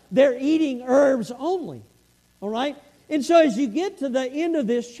 they're eating herbs only. All right? And so as you get to the end of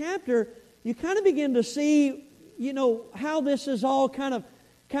this chapter, you kind of begin to see, you know, how this is all kind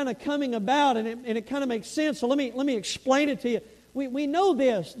of coming about, and it kind of makes sense. So let me explain it to you. We know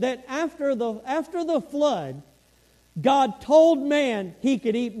this, that after the flood, God told man he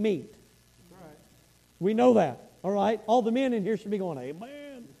could eat meat. We know that, all right? All the men in here should be going,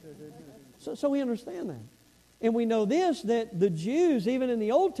 amen. So we understand that. And we know this, that the Jews, even in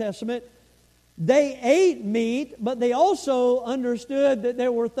the Old Testament, they ate meat, but they also understood that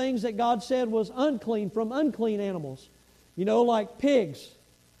there were things that God said was unclean from unclean animals. You know, like pigs.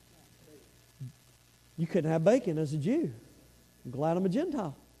 You couldn't have bacon as a Jew. I'm glad I'm a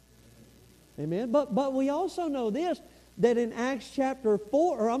Gentile. Amen. But we also know this, that in Acts chapter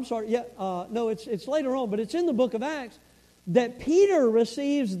 4, it's later on, but it's in the book of Acts, that Peter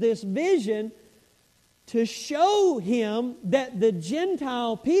receives this vision to show him that the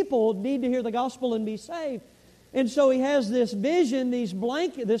Gentile people need to hear the gospel and be saved. And so he has this vision, this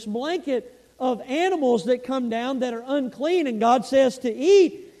blanket of animals that come down that are unclean, and God says to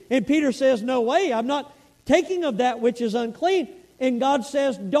eat. And Peter says, no way, I'm not taking of that which is unclean. And God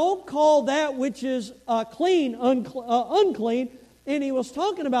says, don't call that which is clean unclean. And he was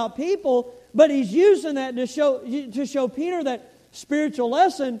talking about people, but he's using that to show Peter that spiritual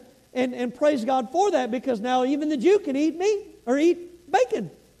lesson, and praise God for that, because now even the Jew can eat meat or eat bacon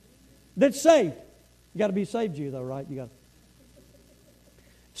that's saved. You got to be saved Jew though, right? You got.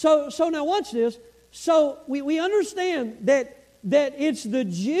 So now watch this. So we understand that it's the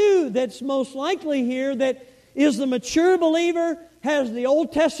Jew that's most likely here that is the mature believer, has the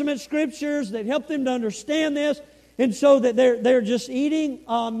Old Testament scriptures that help them to understand this, and so that they're just eating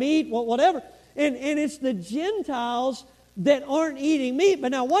meat, whatever. And it's the Gentiles that aren't eating meat.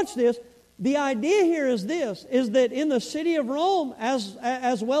 But now watch this. The idea here is this, is that in the city of Rome,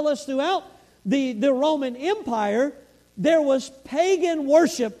 as well as throughout the Roman Empire, there was pagan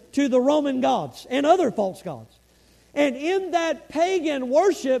worship to the Roman gods and other false gods. And in that pagan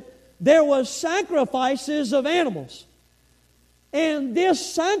worship, there was sacrifices of animals. And this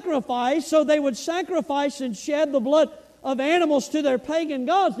sacrifice, so they would sacrifice and shed the blood of animals to their pagan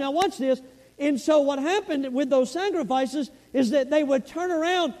gods. Now watch this. And so what happened with those sacrifices is that they would turn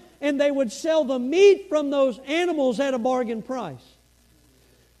around and they would sell the meat from those animals at a bargain price.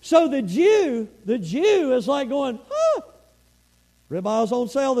 So the Jew is like going, ribeyes on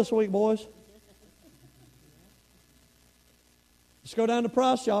sale this week, boys. Let's go down to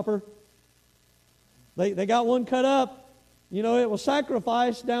Price Chopper. They got one cut up. You know, it was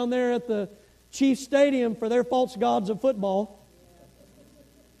sacrificed down there at the Chiefs Stadium for their false gods of football.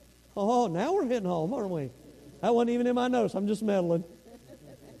 Oh, now we're hitting home, aren't we? That wasn't even in my notes. I'm just meddling.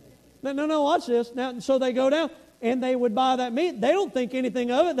 No, watch this. Now, so they go down and they would buy that meat. They don't think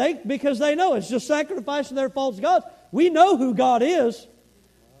anything of it because they know it's just sacrificing their false gods. We know who God is.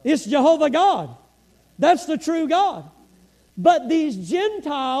 It's Jehovah God. That's the true God. But these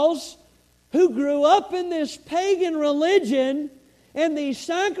Gentiles who grew up in this pagan religion And these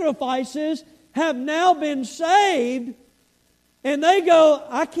sacrifices have now been saved, and they go,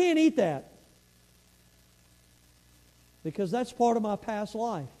 I can't eat that. Because that's part of my past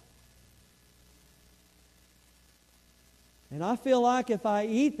life. And I feel like if I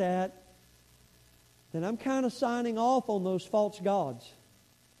eat that, then I'm kind of signing off on those false gods. Is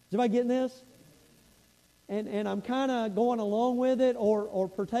everybody getting this? And I'm kind of going along with it or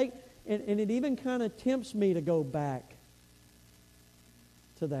partake. And it even kind of tempts me to go back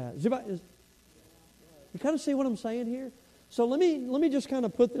to that. You kind of see what I'm saying here? So let me just kind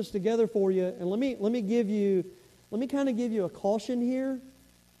of put this together for you, and let me kind of give you a caution here.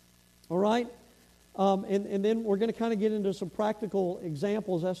 All right? And then we're going to kind of get into some practical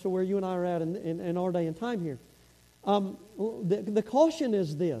examples as to where you and I are at in our day and time here. The caution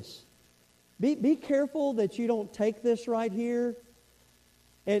is this. Be careful that you don't take this right here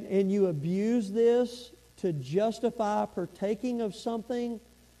and you abuse this to justify partaking of something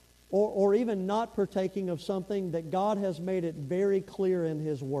or even not partaking of something that God has made it very clear in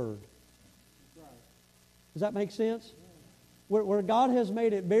His Word. Does that make sense? Where God has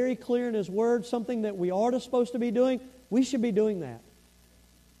made it very clear in His Word, something that we are supposed to be doing, we should be doing that.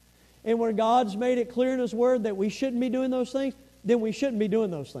 And where God's made it clear in His Word that we shouldn't be doing those things, then we shouldn't be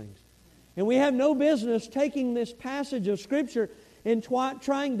doing those things. And we have no business taking this passage of Scripture and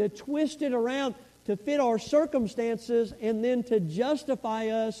trying to twist it around to fit our circumstances and then to justify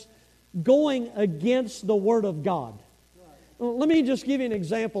us going against the Word of God. Well, let me just give you an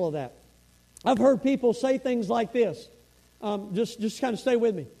example of that. I've heard people say things like this. Just kind of stay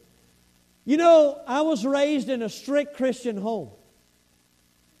with me. You know, I was raised in a strict Christian home.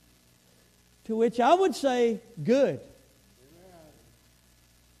 To which I would say, good.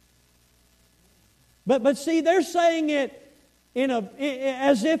 But see, they're saying it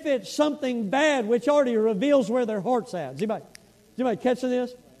as if it's something bad, which already reveals where their heart's at. Is anybody catching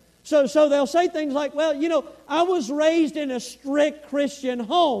this? So they'll say things like, well, you know, I was raised in a strict Christian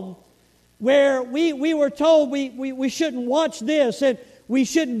home where we were told we shouldn't watch this, and we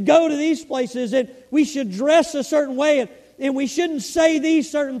shouldn't go to these places, and we should dress a certain way, and we shouldn't say these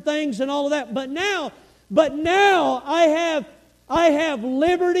certain things and all of that. But now I have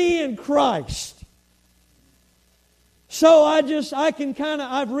liberty in Christ. So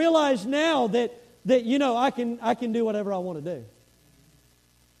I've realized now that you know I can do whatever I want to do.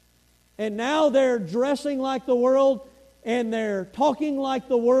 And now they're dressing like the world, and they're talking like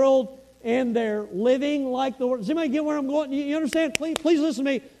the world, and they're living like the world. Does anybody get where I'm going? You understand? Please listen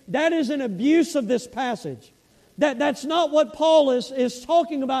to me. That is an abuse of this passage. That's not what Paul is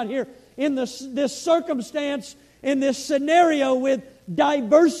talking about here in this circumstance, in this scenario with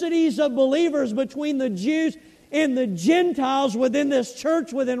diversities of believers between the Jews and the Gentiles within this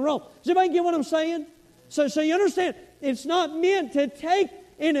church within Rome. Does anybody get what I'm saying? So you understand, it's not meant to take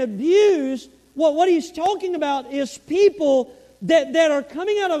and abuse. What he's talking about is people that are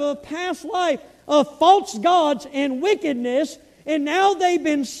coming out of a past life of false gods and wickedness, and now they've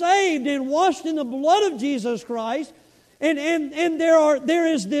been saved and washed in the blood of Jesus Christ, and there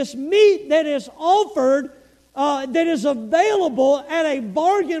is this meat that is offered that is available at a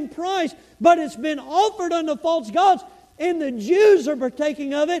bargain price, but it's been offered unto false gods, and the Jews are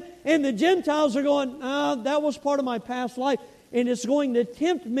partaking of it, and the Gentiles are going, that was part of my past life, and it's going to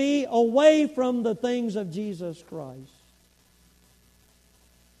tempt me away from the things of Jesus Christ.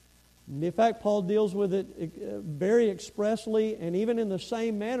 In fact, Paul deals with it very expressly and even in the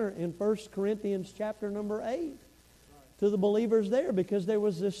same manner in 1 Corinthians chapter number 8 to the believers there, because there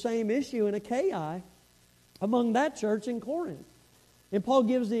was this same issue in Achaia among that church in Corinth. And Paul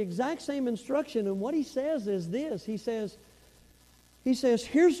gives the exact same instruction, and what he says is this. He says,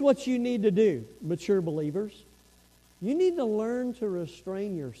 here's what you need to do, mature believers. You need to learn to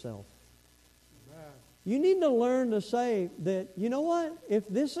restrain yourself. You need to learn to say that, you know what? If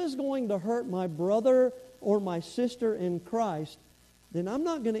this is going to hurt my brother or my sister in Christ, then I'm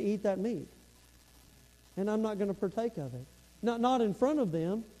not going to eat that meat. And I'm not going to partake of it. Not in front of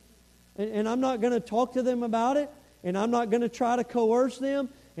them. And I'm not going to talk to them about it. And I'm not going to try to coerce them.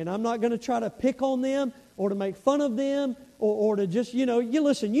 And I'm not going to try to pick on them or to make fun of them or to just, you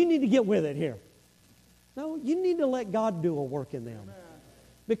listen, you need to get with it here. No, you need to let God do a work in them.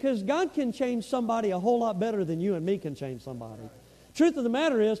 Because God can change somebody a whole lot better than you and me can change somebody. Truth of the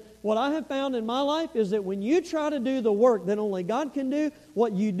matter is, what I have found in my life is that when you try to do the work that only God can do,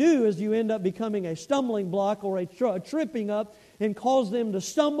 what you do is you end up becoming a stumbling block or a tripping up and cause them to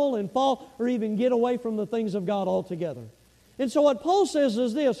stumble and fall or even get away from the things of God altogether. And so what Paul says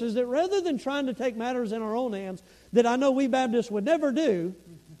is this, is that rather than trying to take matters in our own hands, that I know we Baptists would never do,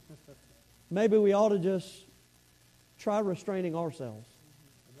 maybe we ought to just try restraining ourselves.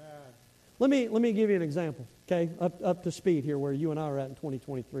 Let me give you an example, okay? Up to speed here where you and I are at in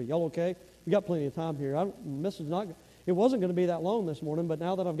 2023. Y'all okay? We got plenty of time here. It wasn't going to be that long this morning, but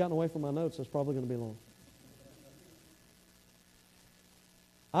now that I've gotten away from my notes, it's probably going to be long.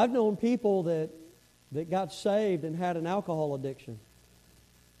 I've known people that got saved and had an alcohol addiction.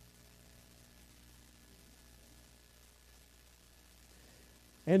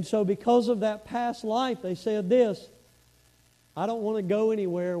 And so because of that past life, they said this, I don't want to go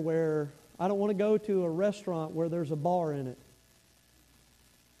anywhere where, I don't want to go to a restaurant where there's a bar in it.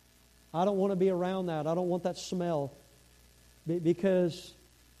 I don't want to be around that. I don't want that smell because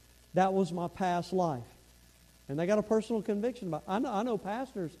that was my past life. And they got a personal conviction about it. I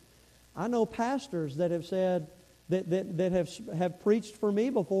know pastors that have said, that have preached for me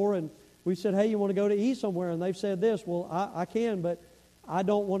before, and we said, hey, you want to go to eat somewhere? And they've said this, well, I can, but I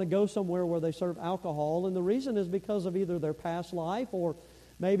don't want to go somewhere where they serve alcohol. And the reason is because of either their past life or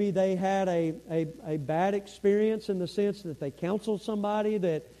maybe they had a bad experience in the sense that they counseled somebody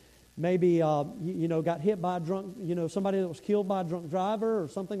that maybe got hit by a drunk, somebody that was killed by a drunk driver or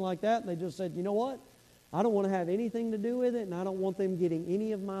something like that. And they just said, you know what? I don't want to have anything to do with it, and I don't want them getting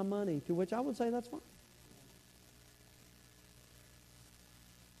any of my money. To which I would say that's fine.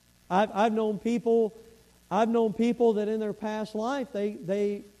 I've known people that in their past life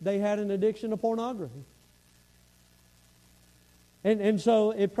they had an addiction to pornography. And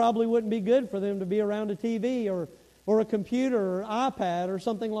so it probably wouldn't be good for them to be around a TV or a computer or iPad or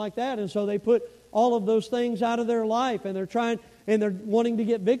something like that. And so they put all of those things out of their life, and they're wanting to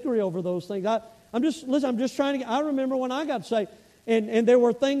get victory over those things. I'm just trying to. I remember when I got saved, and there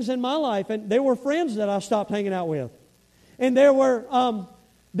were things in my life, and there were friends that I stopped hanging out with, and there was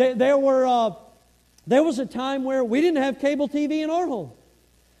a time where we didn't have cable TV in our home,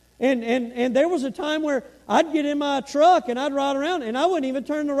 and there was a time where I'd get in my truck and I'd ride around and I wouldn't even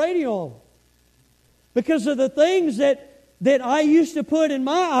turn the radio on because of the things that I used to put in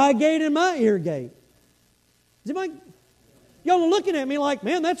my eye gate and my ear gate. Y'all are looking at me like,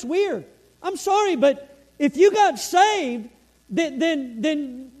 man, that's weird. I'm sorry, but if you got saved,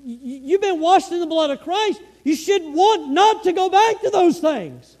 then you've been washed in the blood of Christ. You should want not to go back to those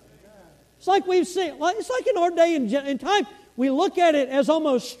things. It's like we've seen. It's like in our day and time, we look at it as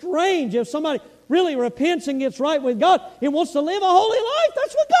almost strange if somebody really repents and gets right with God and wants to live a holy life.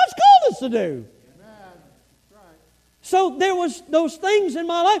 That's what God's called us to do. Amen. That's right. So there was those things in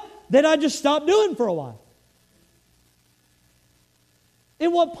my life that I just stopped doing for a while.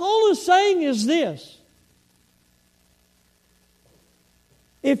 And what Paul is saying is this.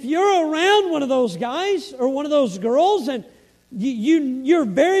 If you're around one of those guys or one of those girls and you're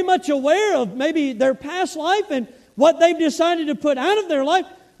very much aware of maybe their past life and what they've decided to put out of their life,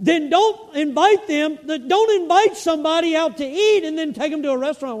 then don't invite them. Don't invite somebody out to eat and then take them to a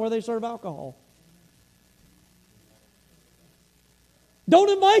restaurant where they serve alcohol. Don't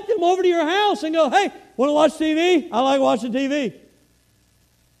invite them over to your house and go, hey, want to watch TV? I like watching TV.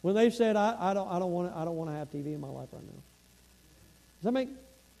 When they've said, I don't want to have TV in my life right now. Does that make?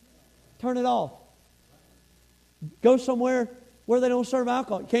 Turn it off. Go somewhere where they don't serve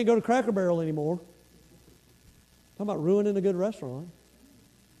alcohol. You can't go to Cracker Barrel anymore. Talking about ruining a good restaurant.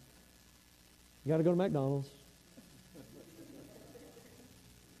 You got to go to McDonald's.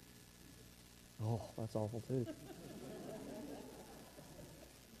 Oh, that's awful too.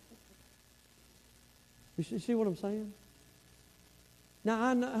 You see what I'm saying? Now,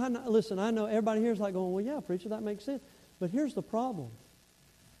 I know everybody here is like going, well, yeah, preacher, that makes sense. But here's the problem.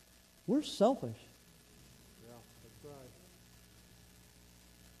 We're selfish. Yeah,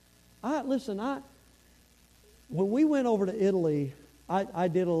 that's right. When we went over to Italy, I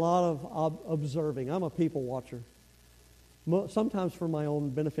did a lot of observing. I'm a people watcher. Sometimes for my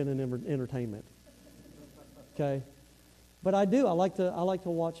own benefit and entertainment. Okay? But I do. I like to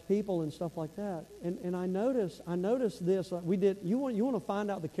watch people and stuff like that. And I noticed this. We did. You want to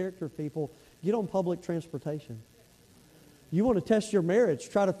find out the character of people? Get on public transportation. You want to test your marriage?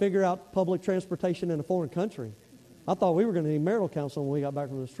 Try to figure out public transportation in a foreign country. I thought we were going to need marital counseling when we got back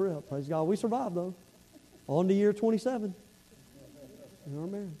from this trip. Praise God, we survived though. On to year 27. We are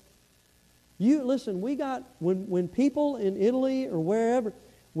married. You listen. We got when people in Italy or wherever.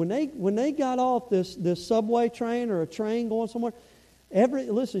 When they got off this subway train or a train going somewhere, it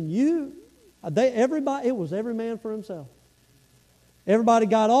was every man for himself. Everybody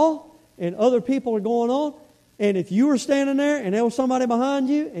got off, and other people are going on. And if you were standing there and there was somebody behind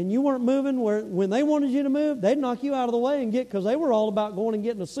you and you weren't moving when they wanted you to move, they'd knock you out of the way because they were all about going and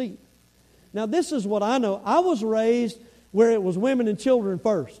getting a seat. Now this is what I know. I was raised where it was women and children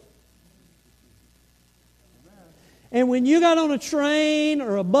first. And when you got on a train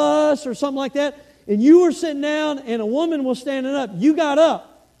or a bus or something like that, and you were sitting down and a woman was standing up, you got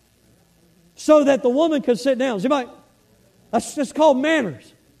up so that the woman could sit down. That's just called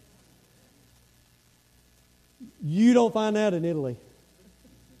manners. You don't find that in Italy.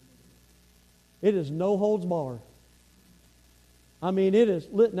 It is no holds barred. I mean, it is.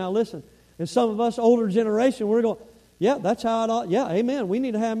 Now listen, and some of us older generation, we're going, yeah, that's how it ought. Yeah, amen. We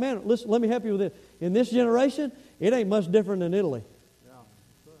need to have manners. Listen, let me help you with this. In this generation, it ain't much different than Italy.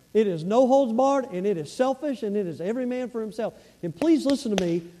 It is no holds barred, and it is selfish, and it is every man for himself. And please listen to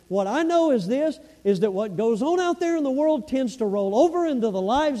me. What I know is this, is that what goes on out there in the world tends to roll over into the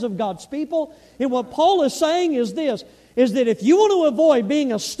lives of God's people. And what Paul is saying is this, is that if you want to avoid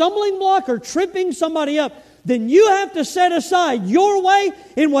being a stumbling block or tripping somebody up, then you have to set aside your way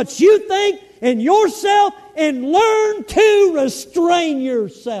and what you think and yourself and learn to restrain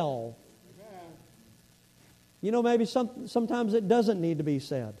yourself. You know, maybe sometimes it doesn't need to be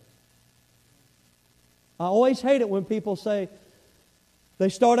said. I always hate it when people say, they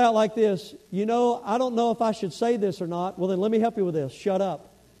start out like this, you know, I don't know if I should say this or not. Well, then let me help you with this. Shut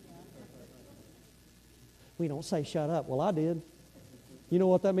up. We don't say shut up. Well, I did. You know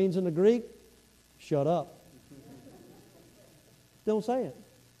what that means in the Greek? Shut up. Don't say it.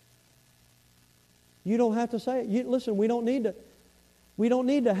 You don't have to say it. Listen, we don't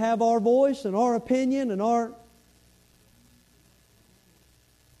need to have our voice and our opinion and our...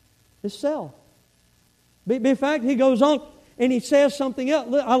 It's self. In fact, he goes on and he says something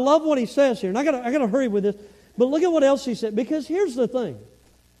else. I love what he says here, and I got to hurry with this. But look at what else he said. Because here's the thing.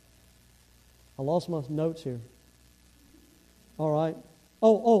 I lost my notes here. All right.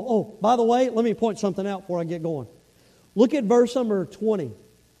 Oh. By the way, let me point something out before I get going. Look at verse number 20.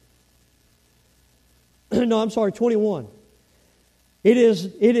 No, I'm sorry, 21. It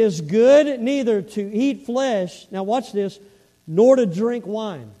is good neither to eat flesh, now watch this, nor to drink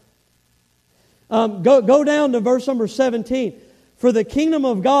wine. Go down to verse number 17. For the kingdom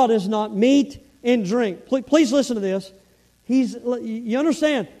of God is not meat and drink. Please listen to this. You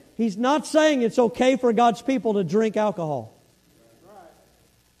understand, he's not saying it's okay for God's people to drink alcohol.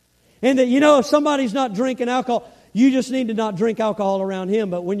 And that, if somebody's not drinking alcohol, you just need to not drink alcohol around him,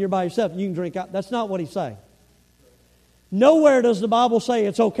 but when you're by yourself, you can drink alcohol. That's not what he's saying. Nowhere does the Bible say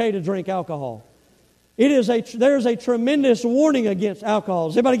it's okay to drink alcohol. There is a tremendous warning against alcohol.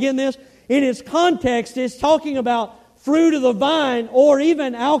 Is everybody getting this? In its context, it's talking about fruit of the vine or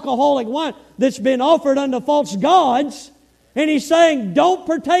even alcoholic wine that's been offered unto false gods. And he's saying, don't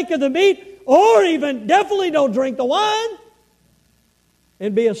partake of the meat or even definitely don't drink the wine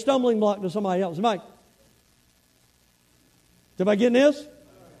and be a stumbling block to somebody else. Am I getting this?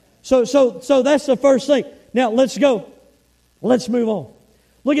 So that's the first thing. Now let's go. Let's move on.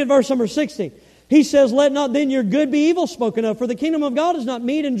 Look at verse number 16. He says, let not then your good be evil spoken of, for the kingdom of God is not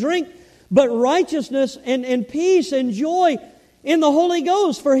meat and drink, but righteousness and peace and joy in the Holy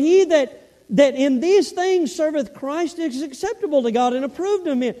Ghost. For he that in these things serveth Christ is acceptable to God and approved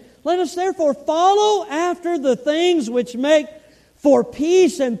of men. Let us therefore follow after the things which make for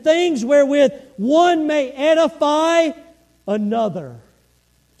peace and things wherewith one may edify another.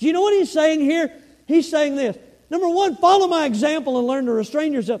 Do you know what he's saying here? He's saying this. Number one, follow my example and learn to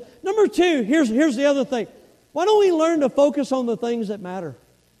restrain yourself. Number two, here's the other thing. Why don't we learn to focus on the things that matter?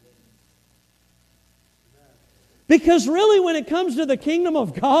 Because really, when it comes to the kingdom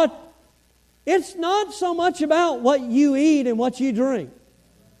of God, it's not so much about what you eat and what you drink.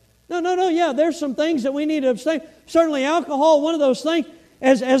 No. Yeah, there's some things that we need to abstain. Certainly alcohol, one of those things,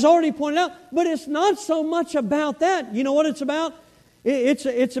 as already pointed out. But it's not so much about that. You know what it's about?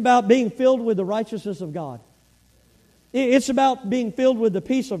 It's about being filled with the righteousness of God. It's about being filled with the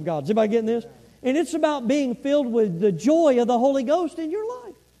peace of God. Is everybody getting this? And it's about being filled with the joy of the Holy Ghost in your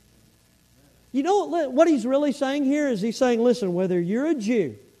life. You know what he's really saying here is he's saying, listen, whether you're a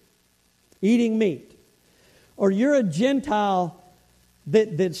Jew eating meat or you're a Gentile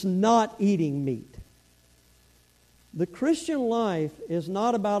that's not eating meat, the Christian life is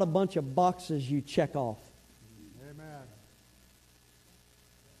not about a bunch of boxes you check off.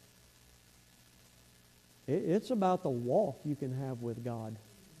 It's about the walk you can have with God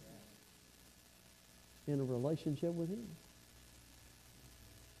in a relationship with Him.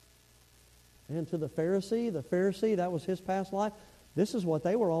 And to the Pharisee, that was his past life. This is what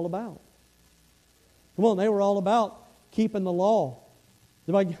they were all about. Come on, they were all about keeping the law.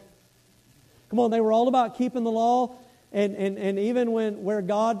 Come on, they were all about keeping the law. And even where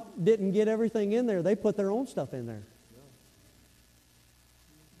God didn't get everything in there, they put their own stuff in there.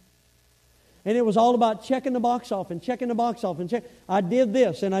 And it was all about checking the box off and checking the box off and check. I did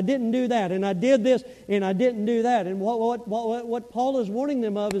this and I didn't do that and I did this and I didn't do that. And what Paul is warning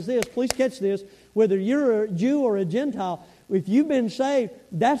them of is this. Please catch this. Whether you're a Jew or a Gentile, if you've been saved,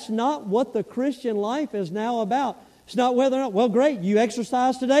 that's not what the Christian life is now about. It's not whether or not, well, great, you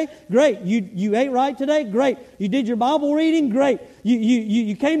exercised today? Great. You ate right today? Great. You did your Bible reading? Great.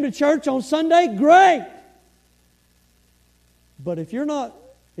 You came to church on Sunday? Great. But if you're not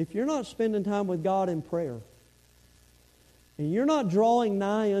spending time with God in prayer, and you're not drawing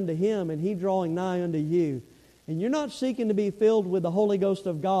nigh unto Him and He drawing nigh unto you, and you're not seeking to be filled with the Holy Ghost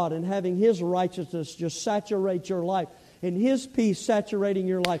of God and having His righteousness just saturate your life, and His peace saturating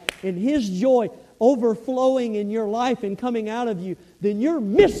your life, and His joy overflowing in your life and coming out of you, then you're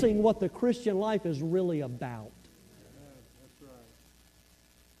missing what the Christian life is really about.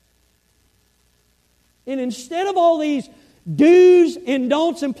 And instead of all these do's and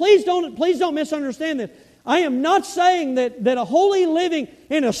don'ts, and please don't misunderstand this. I am not saying that a holy living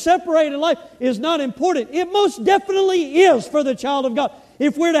in a separated life is not important. It most definitely is for the child of God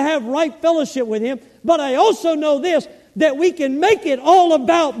if we're to have right fellowship with Him. But I also know this, that we can make it all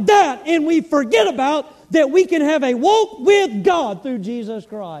about that and we forget about that we can have a walk with God through Jesus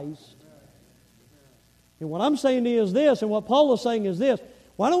Christ. And what I'm saying to you is this, and what Paul is saying is this.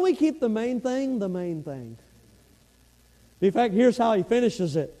 Why don't we keep the main thing the main thing? In fact, here's how he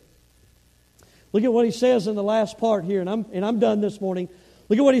finishes it. Look at what he says in the last part here, and I'm done this morning.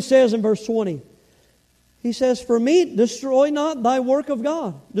 Look at what he says in verse 20. He says, "For me, destroy not thy work of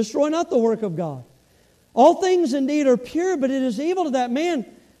God. Destroy not the work of God. All things indeed are pure, but it is evil to that man,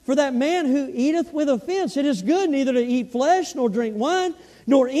 for that man who eateth with offense. It is good neither to eat flesh, nor drink wine,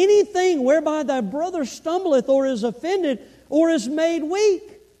 nor anything whereby thy brother stumbleth, or is offended, or is made weak."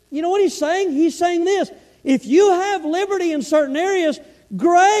 You know what he's saying? He's saying this. If you have liberty in certain areas,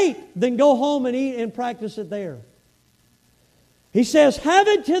 great, then go home and eat and practice it there. He says, have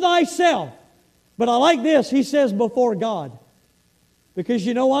it to thyself. But I like this. He says, before God. Because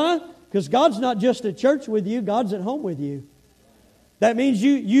you know why? Because God's not just at church with you, God's at home with you. That means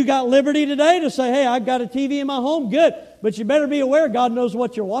you got liberty today to say, hey, I've got a TV in my home, good. But you better be aware God knows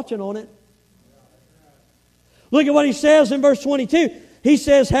what you're watching on it. Look at what he says in verse 22. He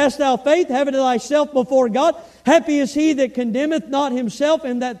says, hast thou faith? Have it to thyself before God. Happy is he that condemneth not himself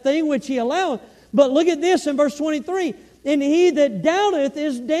in that thing which he alloweth. But look at this in verse 23. And he that doubteth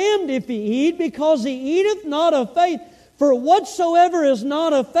is damned if he eat, because he eateth not of faith. For whatsoever is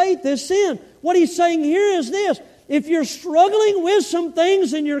not of faith is sin. What he's saying here is this. If you're struggling with some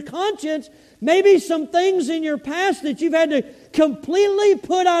things in your conscience, maybe some things in your past that you've had to completely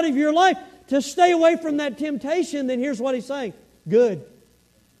put out of your life to stay away from that temptation, then here's what he's saying. Good.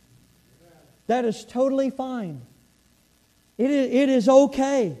 That is totally fine. It is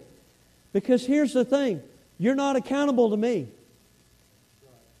okay. Because here's the thing. You're not accountable to me.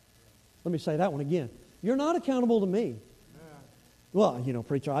 Let me say that one again. You're not accountable to me. Well,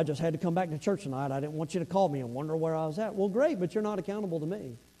 preacher, I just had to come back to church tonight. I didn't want you to call me and wonder where I was at. Well, great, but you're not accountable to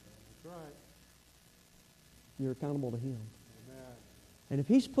me. That's right. You're accountable to Him. Amen. And if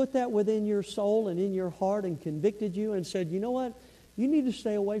He's put that within your soul and in your heart and convicted you and said, you know what? You need to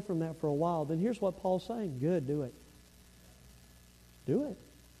stay away from that for a while. Then here's what Paul's saying. Good, do it. Do it.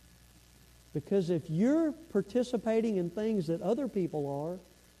 Because if you're participating in things that other people are,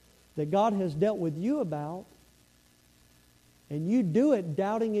 that God has dealt with you about, and you do it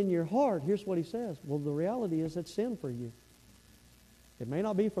doubting in your heart, here's what he says. Well, the reality is it's sin for you. It may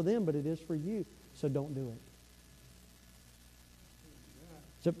not be for them, but it is for you. So don't do it.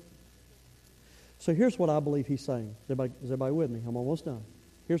 So here's what I believe he's saying. Is everybody with me? I'm almost done.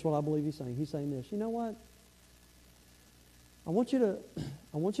 Here's what I believe he's saying. He's saying this. You know what? I want you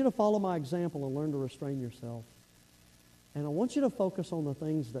to follow my example and learn to restrain yourself. And I want you to focus on the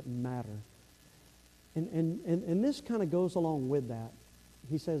things that matter. And this kind of goes along with that.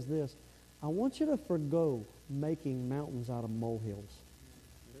 He says this. I want you to forgo making mountains out of molehills.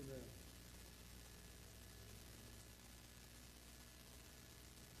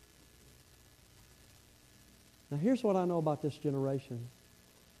 Now here's what I know about this generation.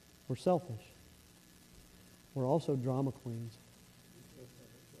 We're selfish. We're also drama queens.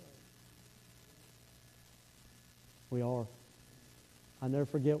 We are. I never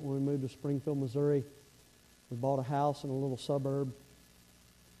forget when we moved to Springfield, Missouri. We bought a house in a little suburb.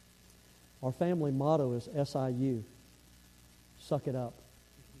 Our family motto is SIU. Suck it up.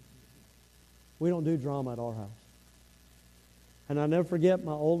 We don't do drama at our house. And I never forget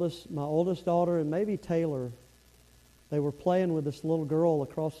my oldest daughter and maybe Taylor. They were playing with this little girl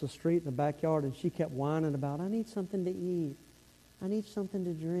across the street in the backyard, and she kept whining about, I need something to eat. I need something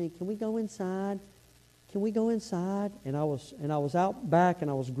to drink. Can we go inside? Can we go inside? And I was out back and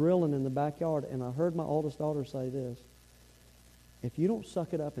I was grilling in the backyard, and I heard my oldest daughter say this: if you don't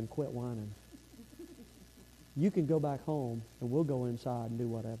suck it up and quit whining, you can go back home and we'll go inside and do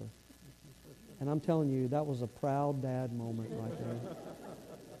whatever. And I'm telling you, that was a proud dad moment right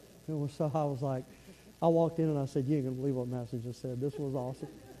there. So I was like, I walked in and I said, you ain't going to believe what Madison just said. This was awesome.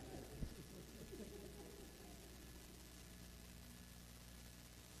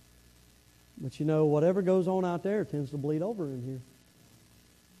 But you know, whatever goes on out there tends to bleed over in here.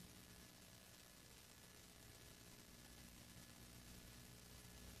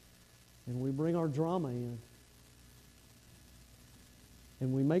 And we bring our drama in.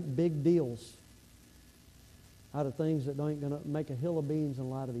 And we make big deals out of things that ain't going to make a hill of beans in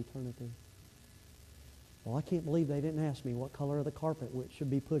light of eternity. Well, I can't believe they didn't ask me what color of the carpet which should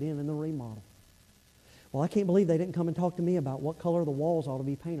be put in the remodel. Well, I can't believe they didn't come and talk to me about what color the walls ought to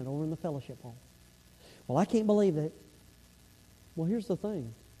be painted over in the fellowship hall. Well, I can't believe that. Well, here's the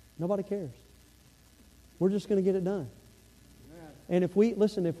thing. Nobody cares. We're just going to get it done. And if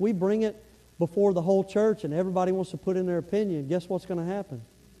we bring it before the whole church and everybody wants to put in their opinion, guess what's going to happen?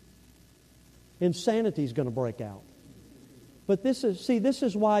 Insanity is going to break out. But this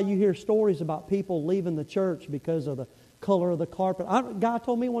is why you hear stories about people leaving the church because of the color of the carpet. A guy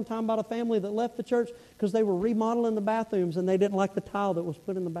told me one time about a family that left the church because they were remodeling the bathrooms and they didn't like the tile that was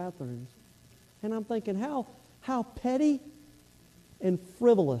put in the bathrooms. And I'm thinking, how petty and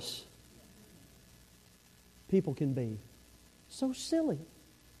frivolous people can be. So silly.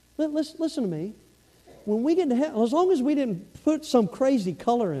 Listen to me. When we get to heaven, as long as we didn't put some crazy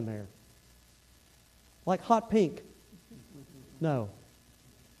color in there, like hot pink. No.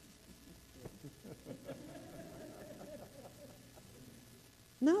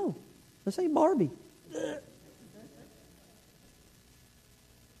 No. This ain't Barbie.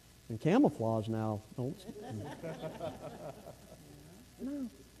 And camouflage now. Don't. No.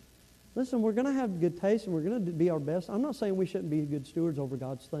 Listen, we're going to have good taste and we're going to be our best. I'm not saying we shouldn't be good stewards over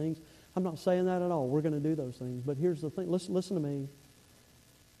God's things. I'm not saying that at all. We're going to do those things. But here's the thing. Listen to me.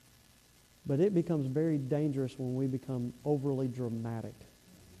 But it becomes very dangerous when we become overly dramatic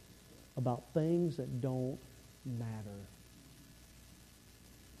about things that don't matter.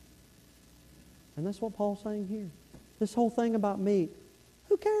 And that's what Paul's saying here. This whole thing about meat.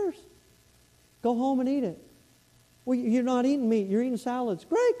 Who cares? Go home and eat it. Well, you're not eating meat. You're eating salads.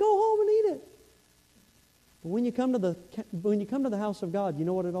 Great, go home and eat it. But when you come to the house of God, you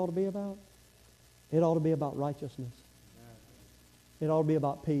know what it ought to be about? It ought to be about righteousness. It ought to be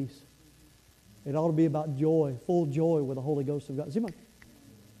about peace. It ought to be about joy, full joy with the Holy Ghost of God.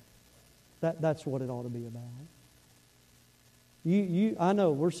 That's what it ought to be about. I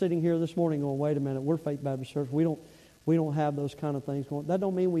know we're sitting here this morning going, wait a minute, we're Faith Baptist Church. We don't have those kind of things going. That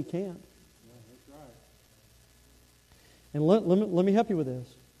don't mean we can't. That's right. And let me help you with this.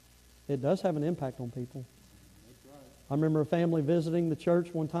 It does have an impact on people. That's right. I remember a family visiting the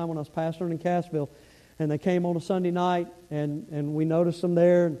church one time when I was pastoring in Cassville, and they came on a Sunday night, and we noticed them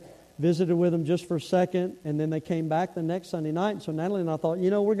there and visited with them just for a second, and then they came back the next Sunday night. And so Natalie and I thought,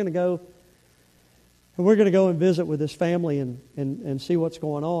 we're going to go and visit with this family and see what's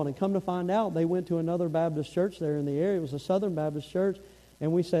going on. And come to find out, they went to another Baptist church there in the area. It was a Southern Baptist church.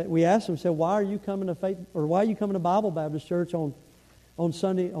 And we asked them, why are you coming to Bible Baptist Church on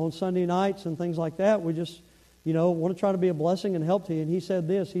Sunday nights and things like that? We just, want to try to be a blessing and help to you. And he said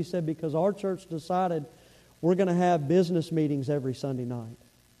this. He said, because our church decided we're going to have business meetings every Sunday night.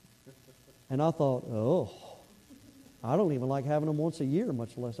 And I thought, I don't even like having them once a year,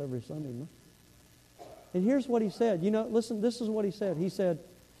 much less every Sunday night. And here's what he said. Listen, this is what he said. He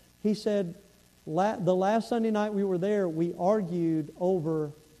said, the last Sunday night we were there, we argued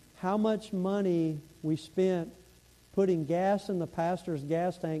over how much money we spent putting gas in the pastor's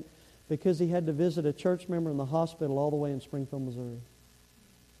gas tank because he had to visit a church member in the hospital all the way in Springfield, Missouri.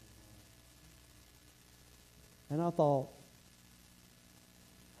 And I thought,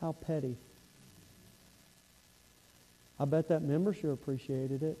 how petty. I bet that member sure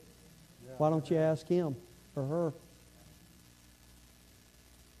appreciated it. Why don't you ask him or her?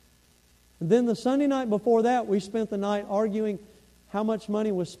 And then the Sunday night before that, we spent the night arguing how much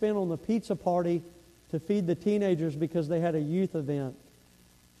money was spent on the pizza party to feed the teenagers because they had a youth event.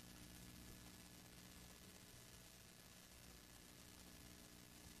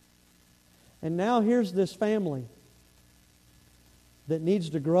 And now here's this family that needs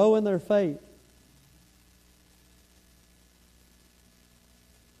to grow in their faith.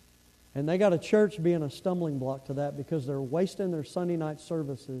 And they got a church being a stumbling block to that because they're wasting their Sunday night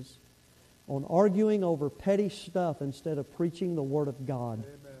services on arguing over petty stuff instead of preaching the Word of God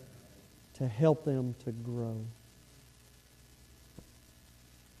Amen. to help them to grow.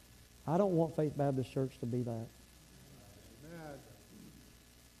 I don't want Faith Baptist Church to be that. Amen.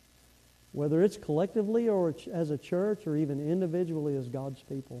 Whether it's collectively or as a church or even individually as God's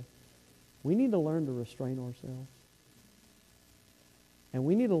people, we need to learn to restrain ourselves. And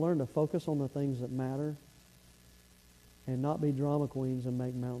we need to learn to focus on the things that matter and not be drama queens and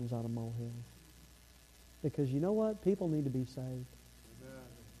make mountains out of molehills. Because you know what? People need to be saved. Amen.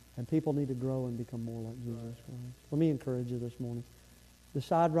 And people need to grow and become more like Jesus Christ. Let me encourage you this morning.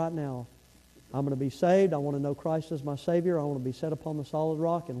 Decide right now, I'm going to be saved. I want to know Christ as my Savior. I want to be set upon the solid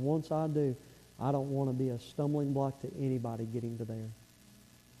rock. And once I do, I don't want to be a stumbling block to anybody getting to there.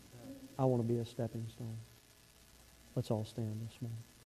 I want to be a stepping stone. Let's all stand this morning.